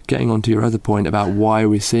 Getting on to your other point about why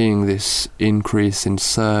we're seeing this increase in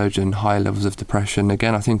surge and high levels of depression,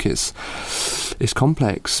 again, I think it's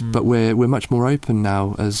complex, but we're much more open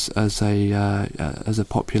now as a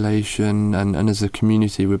population and as a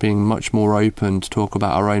community. We're being much more open to talk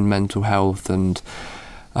about our own mental health, and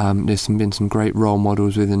there's been some great role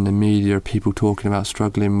models within the media, people talking about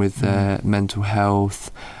struggling with their mental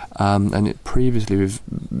health. And previously we've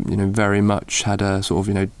very much had a sort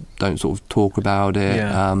of don't sort of talk about it,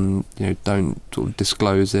 don't sort of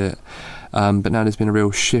disclose it, but now there's been a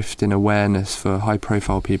real shift in awareness for high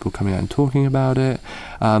profile people coming out and talking about it,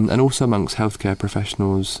 and also amongst healthcare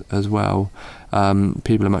professionals as well.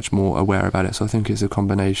 People are much more aware about it, so I think it's a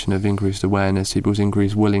combination of increased awareness, people's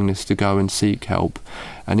increased willingness to go and seek help,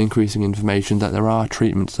 and increasing information that there are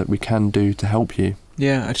treatments that we can do to help you.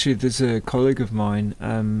 Yeah, actually, there's a colleague of mine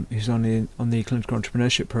who's on the clinical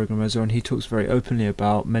entrepreneurship program as well, and he talks very openly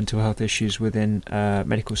about mental health issues within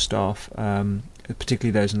medical staff,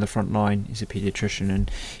 particularly those on the front line. He's a paediatrician, and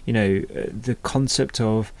the concept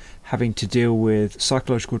of having to deal with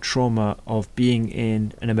psychological trauma of being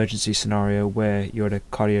in an emergency scenario where you're at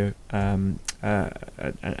a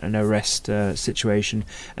an arrest situation,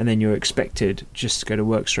 and then you're expected just to go to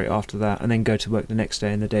work straight after that, and then go to work the next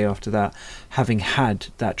day and the day after that, having had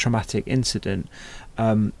that traumatic incident.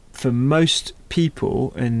 For most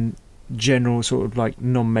people in general sort of like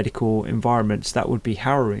non-medical environments, that would be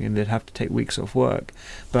harrowing, and they'd have to take weeks off work.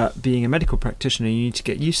 But being a medical practitioner, you need to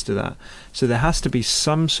get used to that. So there has to be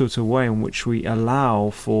some sort of way in which we allow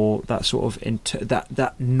for that sort of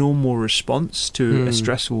that normal response to a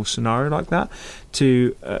stressful scenario like that,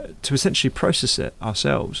 to essentially process it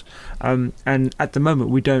ourselves. And at the moment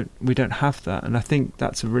we don't have that, and I think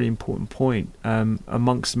that's a really important point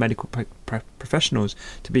amongst medical professionals,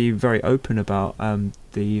 to be very open about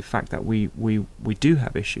the fact that we do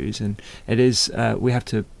have issues, and it is we have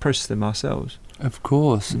to process them ourselves. Of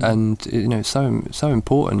course, and it's so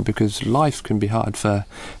important, because life can be hard for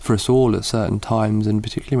us all at certain times, and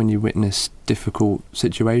particularly when you witness difficult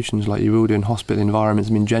situations like you will do in hospital environments.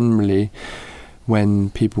 I mean, generally, when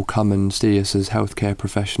people come and see us as healthcare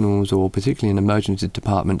professionals, or particularly in emergency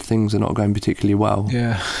department, things are not going particularly well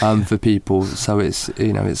for people. So it's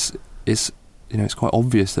quite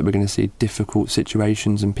obvious that we're going to see difficult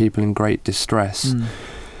situations and people in great distress.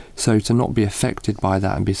 So to not be affected by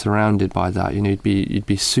that and be surrounded by that, you'd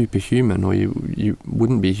be superhuman, or you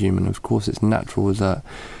wouldn't be human. Of course, it's natural that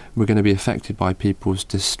we're going to be affected by people's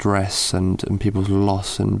distress and people's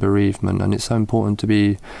loss and bereavement, and it's so important to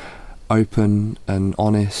be open and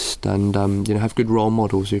honest, and have good role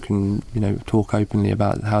models who can talk openly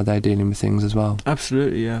about how they're dealing with things as well.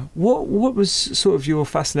 Absolutely, yeah. What was sort of your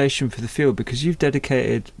fascination for the field? Because you've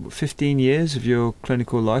dedicated 15 years of your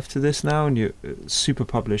clinical life to this now, and you're super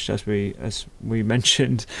published, as we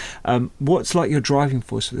mentioned. What's like your driving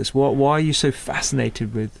force for this? Why are you so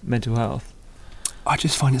fascinated with mental health? I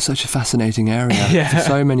just find it such a fascinating area for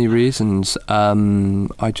so many reasons.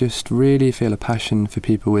 I just really feel a passion for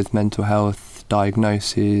people with mental health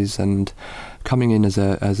diagnoses, and coming in as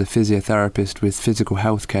a physiotherapist with physical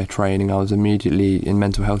healthcare training, I was immediately in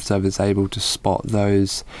mental health service able to spot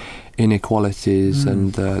those inequalities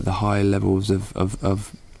and the high levels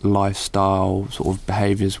of lifestyle sort of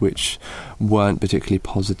behaviours which weren't particularly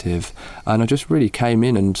positive. And I just really came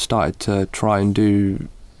in and started to try and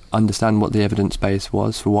understand what the evidence base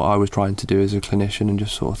was for what I was trying to do as a clinician, and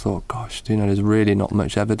just sort of thought, gosh, there's really not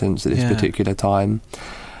much evidence at this particular time.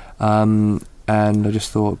 And I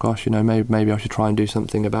just thought, gosh, maybe I should try and do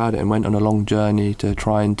something about it, and went on a long journey to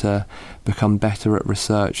trying to become better at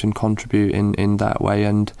research and contribute in that way.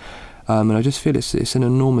 And I just feel it's an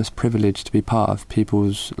enormous privilege to be part of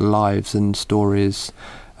people's lives and stories,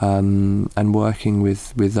 and working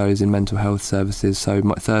with those in mental health services. So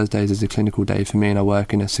Thursdays is a clinical day for me, and I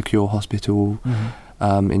work in a secure hospital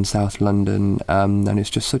in South London, and it's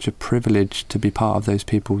just such a privilege to be part of those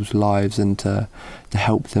people's lives and to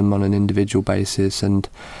help them on an individual basis. And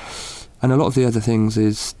And a lot of the other things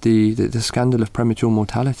is the scandal of premature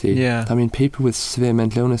mortality. Yeah. I mean, people with severe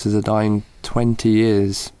mental illnesses are dying 20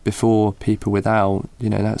 years before people without.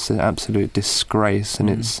 That's an absolute disgrace, and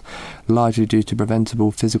it's largely due to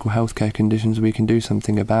preventable physical healthcare conditions we can do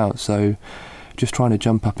something about. So just trying to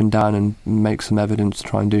jump up and down and make some evidence to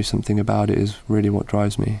try and do something about it is really what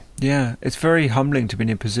drives me. Yeah, it's very humbling to be in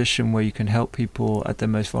a position where you can help people at their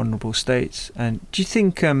most vulnerable states. And do you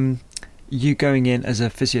think you going in as a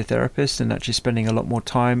physiotherapist and actually spending a lot more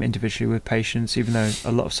time individually with patients, even though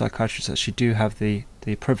a lot of psychiatrists actually do have the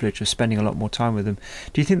privilege of spending a lot more time with them,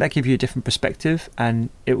 do you think that gave you a different perspective, and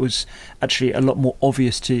it was actually a lot more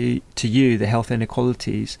obvious to you the health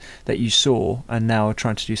inequalities that you saw and now are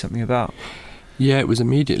trying to do something about? Yeah, it was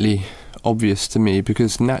immediately obvious to me,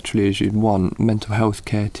 because naturally, as you'd want, mental health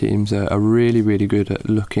care teams are really, really good at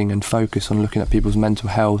looking at people's mental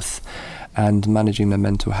health and managing their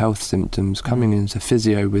mental health symptoms. Coming into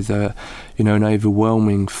physio with an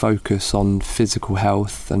overwhelming focus on physical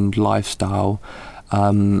health and lifestyle,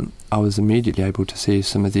 I was immediately able to see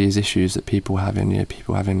some of these issues that people having,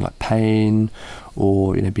 people having like pain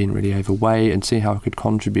or being really overweight, and see how I could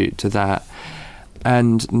contribute to that.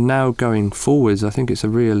 And now going forwards, I think it's a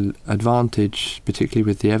real advantage, particularly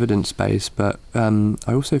with the evidence base. But I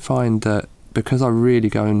also find that because I really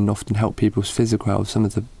go and often help people's physical health, some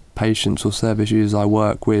of the patients or service users I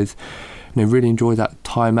work with, really enjoy that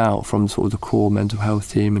time out from sort of the core mental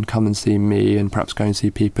health team and come and see me, and perhaps go and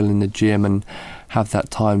see people in the gym and have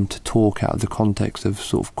that time to talk out of the context of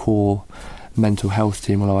sort of core mental health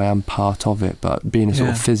team, although I am part of it. But being a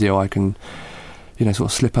sort of physio, I can sort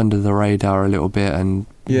of slip under the radar a little bit and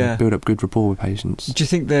build up good rapport with patients. Do you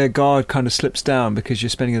think the guard kind of slips down because you're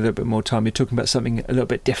spending a little bit more time? You're talking about something a little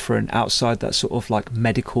bit different outside that sort of like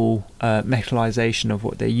medicalisation of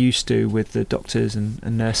what they're used to with the doctors and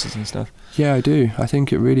nurses and stuff. Yeah, I do. I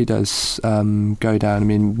think it really does go down. I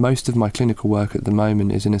mean, most of my clinical work at the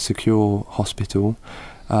moment is in a secure hospital.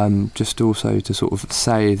 Just also to sort of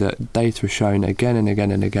say that data has shown again and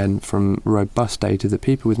again and again from robust data that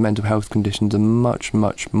people with mental health conditions are much,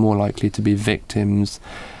 much more likely to be victims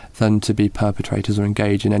than to be perpetrators or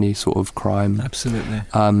engage in any sort of crime. Absolutely.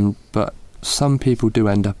 But some people do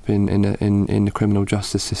end up in the criminal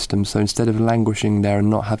justice system. So instead of languishing there and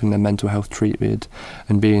not having their mental health treated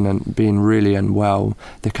and being really unwell,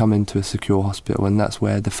 they come into a secure hospital, and that's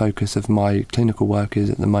where the focus of my clinical work is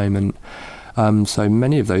at the moment. So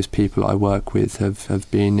many of those people I work with have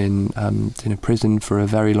been in prison for a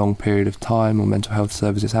very long period of time, or mental health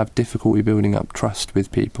services have difficulty building up trust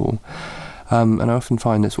with people. And I often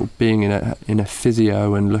find that sort of being in a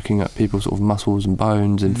physio and looking at people's sort of muscles and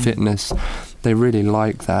bones and fitness, they really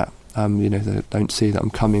like that. They don't see that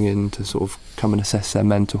I'm coming in to sort of come and assess their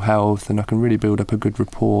mental health, and I can really build up a good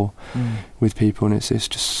rapport with people, and it's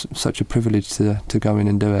just such a privilege to go in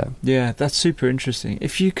and do it. Yeah, that's super interesting.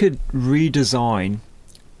 If you could redesign,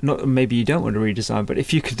 not maybe you don't want to redesign, but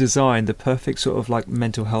if you could design the perfect sort of like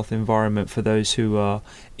mental health environment for those who are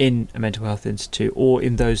in a mental health institute or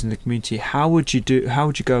in those in the community, how would you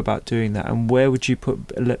go about doing that, and where would you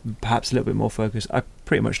put perhaps a little bit more focus? I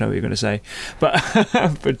pretty much know what you're going to say, but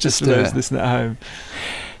but just for those listening at home.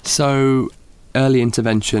 So early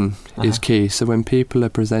intervention is key. So when people are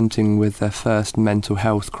presenting with their first mental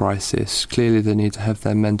health crisis, clearly they need to have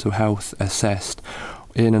their mental health assessed.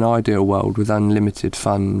 In an ideal world with unlimited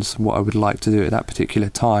funds, what I would like to do at that particular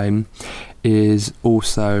time is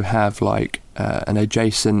also have like an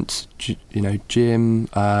adjacent gym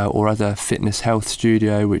or other fitness health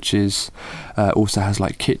studio, which is also has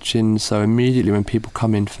like kitchens. So immediately when people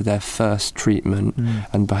come in for their first treatment,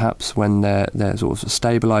 and perhaps when they're sort of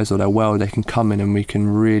stabilised or they're well, they can come in and we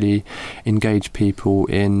can really engage people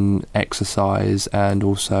in exercise and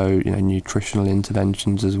also nutritional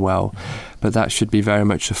interventions as well. But that should be very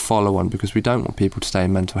much a follow-on, because we don't want people to stay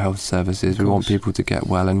in mental health services. We want people to get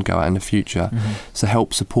well and go out in the future. So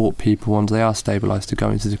help support people once they are stabilised to go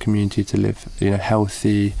into the community to live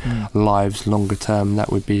healthy lives longer term.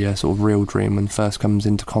 That would be a sort of real dream when first comes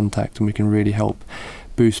into contact, and we can really help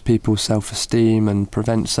boost people's self-esteem and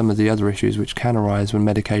prevent some of the other issues which can arise when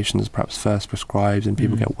medication is perhaps first prescribed and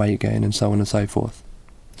people get weight gain and so on and so forth.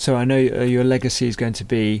 So I know your legacy is going to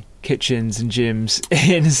be kitchens and gyms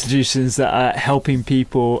in institutions that are helping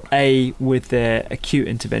people, A, with their acute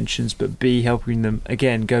interventions, but B, helping them,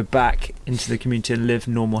 again, go back into the community and live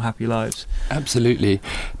normal, happy lives. Absolutely.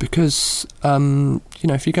 Because,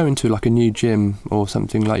 if you go into like a new gym or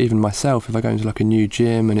something, like even myself, if I go into like a new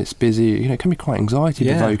gym and it's busy, it can be quite anxiety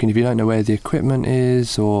provoking if you don't know where the equipment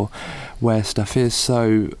is or where stuff is.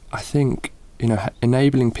 So I think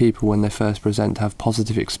enabling people when they first present to have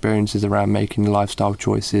positive experiences around making lifestyle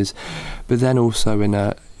choices, but then also in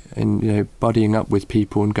buddying up with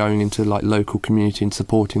people and going into like local community and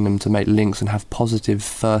supporting them to make links and have positive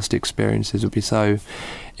first experiences would be so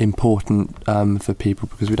important for people,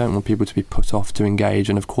 because we don't want people to be put off to engage.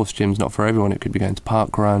 And of course, gym's not for everyone. It could be going to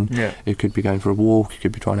park run, it could be going for a walk, it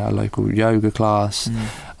could be trying out a local yoga class,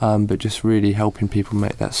 but just really helping people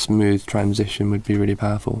make that smooth transition would be really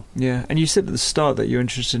powerful. Yeah, and you said at the start that you're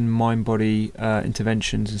interested in mind-body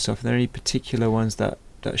interventions and stuff. Are there any particular ones that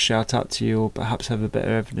shout out to you, or perhaps have a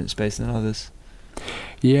better evidence base than others?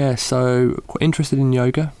 Yeah, so quite interested in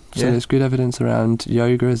yoga. So there's good evidence around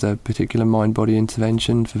yoga as a particular mind-body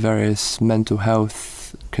intervention for various mental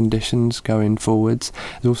health conditions going forwards.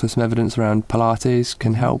 There's also some evidence around Pilates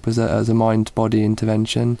can help as a mind-body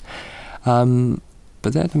intervention. But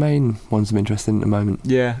they're the main ones I'm interested in at the moment.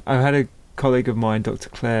 Yeah, I've had a colleague of mine, Dr.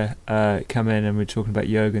 Claire, come in, and we're talking about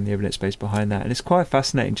yoga and the evidence base behind that, and it's quite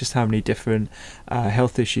fascinating just how many different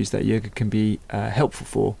health issues that yoga can be helpful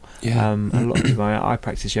for. A lot of people, I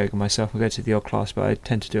practice yoga myself. I go to the odd class, but I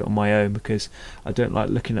tend to do it on my own because I don't like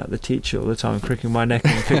looking at the teacher all the time and cricking my neck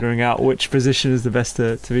and figuring out which position is the best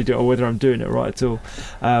to be doing, or whether I'm doing it right at all.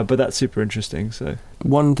 But that's super interesting. So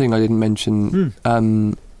one thing I didn't mention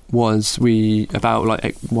was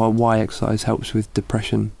why exercise helps with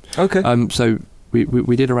depression. Okay. So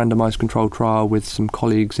we did a randomised controlled trial with some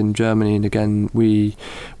colleagues in Germany, and again we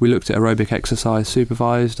looked at aerobic exercise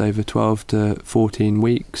supervised over 12 to 14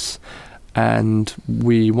 weeks, and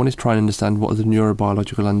we wanted to try and understand what are the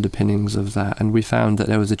neurobiological underpinnings of that, and we found that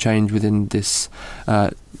there was a change within this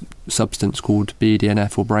substance called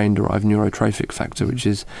BDNF, or brain-derived neurotrophic factor, which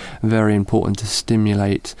is very important to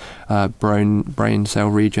stimulate brain cell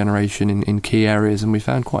regeneration in key areas. And we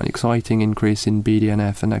found quite an exciting increase in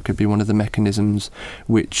BDNF, and that could be one of the mechanisms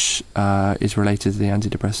which is related to the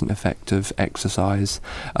antidepressant effect of exercise,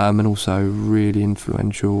 and also really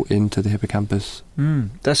influential into the hippocampus.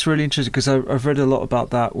 That's really interesting, because I've read a lot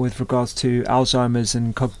about that with regards to Alzheimer's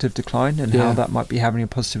and cognitive decline, and how that might be having a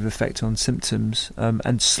positive effect on symptoms,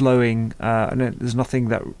 and slowing. I know there's nothing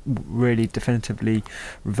that really definitively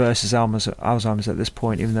reverses Alzheimer's at this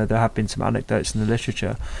point, even though there have been some anecdotes in the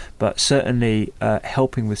literature, but certainly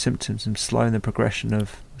helping with symptoms and slowing the progression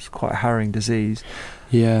of quite a harrowing disease.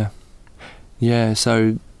 So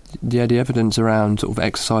the evidence around sort of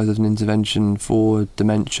exercise as an intervention for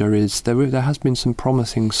dementia is there has been some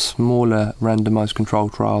promising smaller randomised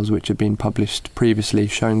controlled trials which have been published previously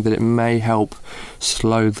showing that it may help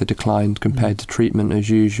slow the decline compared to treatment as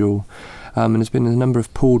usual. And there's been a number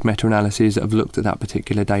of pooled meta-analyses that have looked at that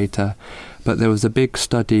particular data. But there was a big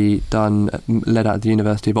study led out of the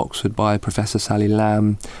University of Oxford by Professor Sally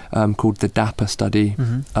Lamb called the DAPA study,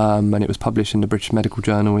 and it was published in the British Medical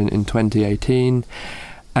Journal in 2018.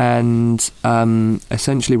 And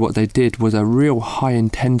essentially what they did was a real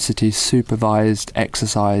high-intensity supervised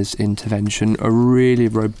exercise intervention, a really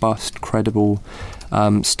robust, credible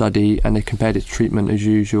study, and they compared it to treatment as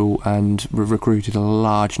usual and recruited a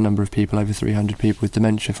large number of people, over 300 people with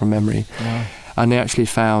dementia from memory. Wow. And they actually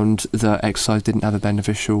found that exercise didn't have a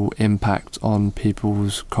beneficial impact on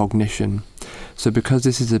people's cognition. So because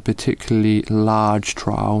this is a particularly large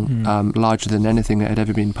trial, larger than anything that had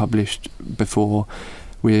ever been published before,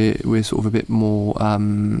 we're sort of a bit more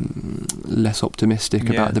less optimistic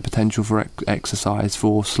about the potential for exercise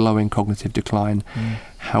for slowing cognitive decline.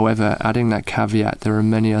 However, adding that caveat, there are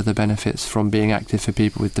many other benefits from being active for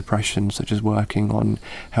people with depression, such as working on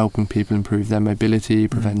helping people improve their mobility,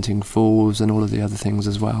 preventing falls, and all of the other things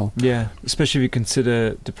as well. Yeah, especially if you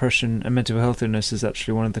consider depression and mental health illness is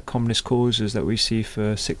actually one of the commonest causes that we see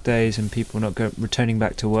for sick days and people not returning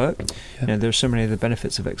back to work. There are so many other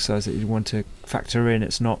benefits of exercise that you want to factor in.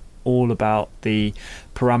 It's not all about the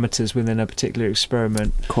parameters within a particular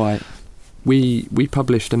experiment. Quite. We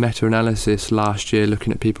published a meta-analysis last year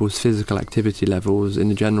looking at people's physical activity levels in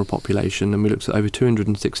the general population, and we looked at over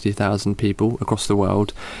 260,000 people across the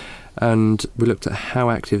world, and we looked at how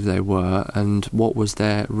active they were and what was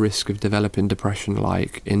their risk of developing depression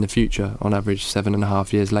like in the future, on average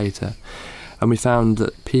 7.5 years later. And we found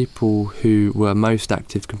that people who were most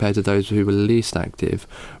active compared to those who were least active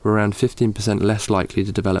were around 15% less likely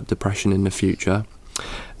to develop depression in the future.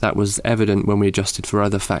 That was evident when we adjusted for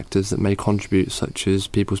other factors that may contribute, such as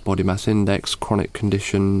people's body mass index, chronic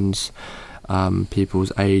conditions,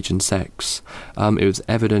 people's age and sex. It was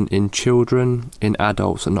evident in children, in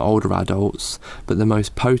adults and older adults, but the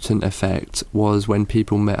most potent effect was when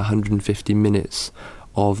people met 150 minutes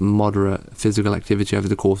of moderate physical activity over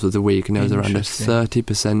the course of the week, and there was around a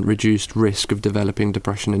 30% reduced risk of developing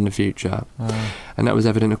depression in the future. And that was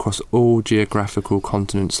evident across all geographical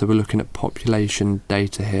continents. So we're looking at population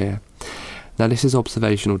data here. Now this is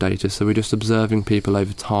observational data, so we're just observing people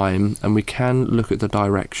over time, and we can look at the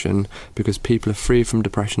direction because people are free from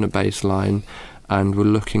depression at baseline, and we're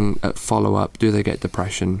looking at follow-up, do they get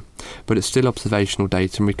depression? But it's still observational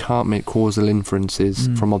data, and we can't make causal inferences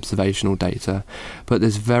from observational data. But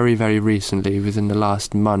there's very, very recently, within the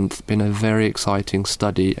last month, been a very exciting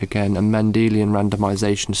study, again, a Mendelian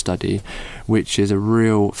randomization study, which is a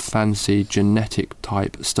real fancy genetic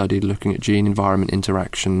type study looking at gene-environment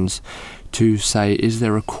interactions to say, is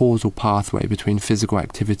there a causal pathway between physical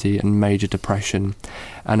activity and major depression?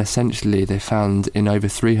 And essentially they found in over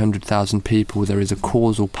 300,000 people there is a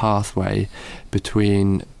causal pathway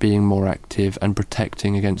between being more active and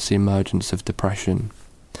protecting against the emergence of depression.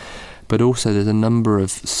 But also there's a number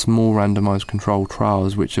of small randomised controlled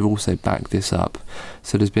trials which have also backed this up.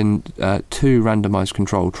 So there's been 2 randomised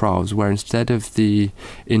controlled trials where instead of the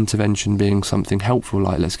intervention being something helpful,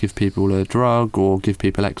 like let's give people a drug or give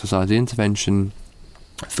people exercise, the intervention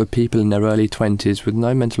for people in their early 20s with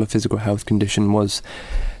no mental or physical health condition was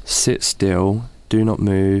sit still, do not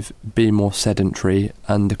move, be more sedentary,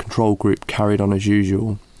 and the control group carried on as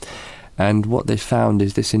usual. And what they found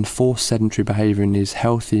is this enforced sedentary behaviour in these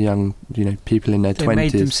healthy young, people in their 20s. They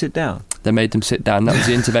made them sit down. They made them sit down. That was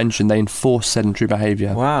the intervention. They enforced sedentary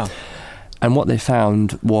behaviour. Wow. And what they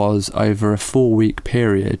found was over a 4-week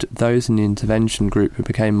period, those in the intervention group who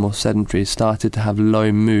became more sedentary started to have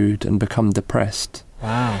low mood and become depressed.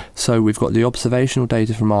 Wow. So we've got the observational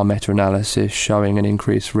data from our meta-analysis showing an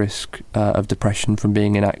increased risk of depression from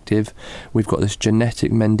being inactive. We've got this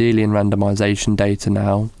genetic Mendelian randomization data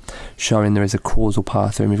now showing there is a causal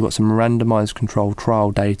pathway, and we've got some randomized controlled trial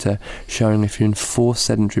data showing if you enforce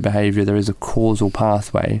sedentary behavior there is a causal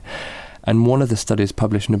pathway. And one of the studies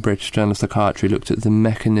published in the British Journal of Psychiatry looked at the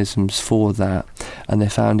mechanisms for that, and they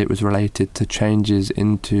found it was related to changes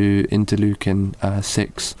into interleukin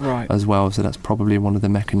 6 as well. So that's probably one of the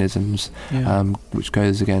mechanisms, which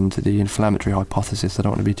goes again to the inflammatory hypothesis. I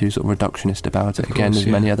don't want to be too sort of reductionist about it. Again, there's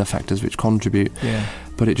many other factors which contribute.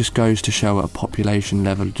 But it just goes to show at a population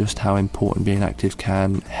level just how important being active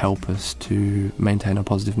can help us to maintain a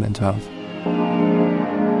positive mental health.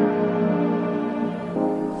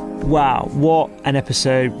 Wow, what an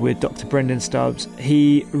episode with Dr. Brendon Stubbs.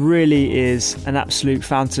 He really is an absolute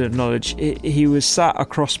fountain of knowledge. He was sat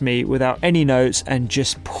across me without any notes and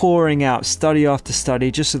just pouring out study after study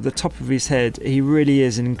just at the top of his head. He really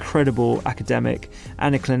is an incredible academic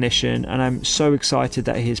and a clinician, and I'm so excited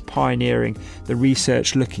that he is pioneering the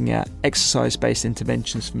research looking at exercise-based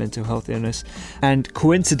interventions for mental health illness. And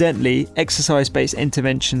coincidentally, Exercise-Based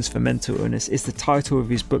Interventions for Mental Illness is the title of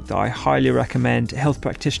his book that I highly recommend health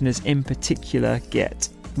practitioners in particular get.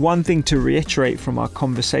 One thing to reiterate from our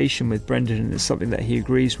conversation with Brendon, and it's something that he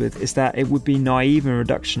agrees with, is that it would be naive and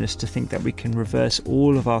reductionist to think that we can reverse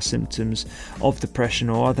all of our symptoms of depression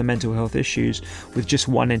or other mental health issues with just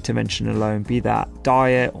one intervention alone, be that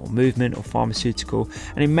diet or movement or pharmaceutical.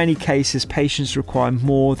 And in many cases, patients require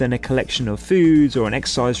more than a collection of foods or an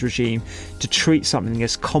exercise regime to treat something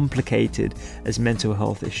as complicated as mental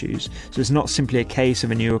health issues. So it's not simply a case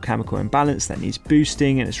of a neurochemical imbalance that needs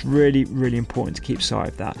boosting, and it's really, really important to keep sight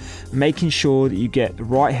of that. Making sure that you get the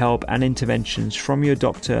right help and interventions from your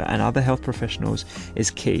doctor and other health professionals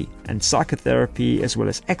is key. And psychotherapy, as well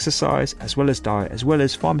as exercise, as well as diet, as well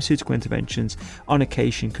as pharmaceutical interventions on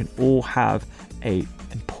occasion can all have a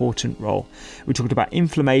important role. We talked about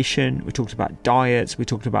inflammation, we talked about diets, we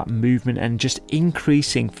talked about movement, and just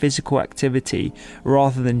increasing physical activity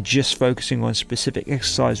rather than just focusing on specific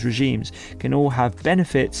exercise regimes can all have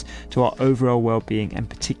benefits to our overall well-being, and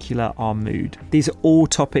particular our mood. These are all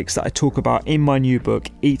topics that I talk about in my new book,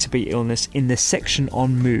 Eat to Beat Illness, in the section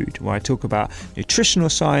on mood, where I talk about nutritional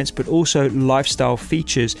science but also lifestyle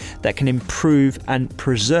features that can improve and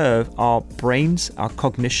preserve our brains, our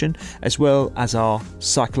cognition, as well as our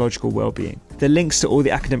psychological well-being. The links to all the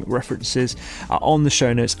academic references are on the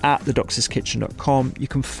show notes at thedoctorskitchen.com. You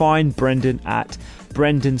can find Brendon at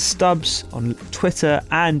Brendon Stubbs on Twitter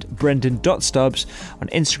and Brendon.Stubbs on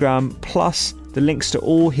Instagram, plus the links to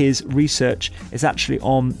all his research is actually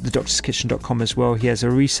on thedoctorskitchen.com as well. He has a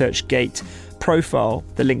ResearchGate profile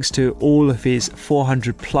that links to all of his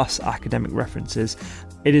 400 plus academic references.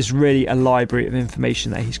 It is really a library of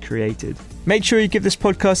information that he's created. Make sure you give this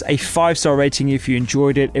podcast a 5-star rating if you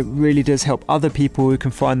enjoyed it. It really does help other people who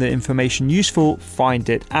can find the information useful find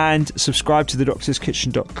it. And subscribe to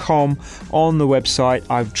thedoctorskitchen.com on the website.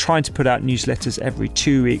 I'm trying to put out newsletters every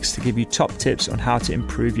 2 weeks to give you top tips on how to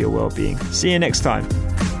improve your well-being. See you next time.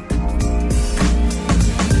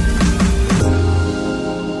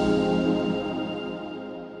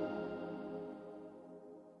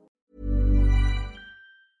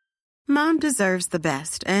 Mom deserves the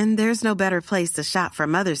best, and there's no better place to shop for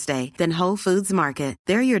Mother's Day than Whole Foods Market.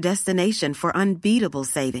 They're your destination for unbeatable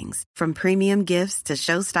savings, from premium gifts to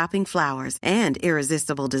show-stopping flowers and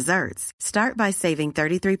irresistible desserts. Start by saving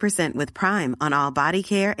 33% with Prime on all body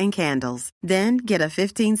care and candles. Then get a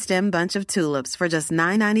 15-stem bunch of tulips for just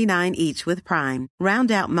 $9.99 each with Prime.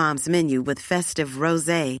 Round out Mom's menu with festive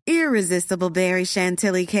rosé, irresistible berry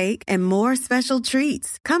chantilly cake, and more special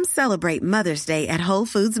treats. Come celebrate Mother's Day at Whole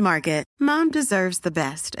Foods Market. Mom deserves the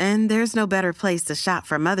best, and there's no better place to shop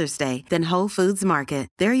for Mother's Day than Whole Foods Market.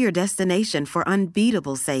 They're your destination for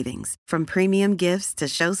unbeatable savings, from premium gifts to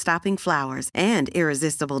show-stopping flowers and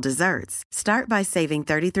irresistible desserts. Start by saving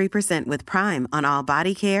 33% with Prime on all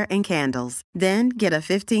body care and candles. Then get a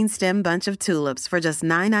 15-stem bunch of tulips for just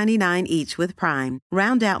 $9.99 each with Prime.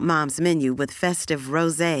 Round out Mom's menu with festive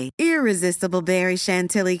rosé, irresistible berry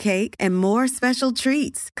chantilly cake, and more special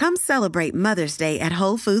treats. Come celebrate Mother's Day at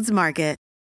Whole Foods Market.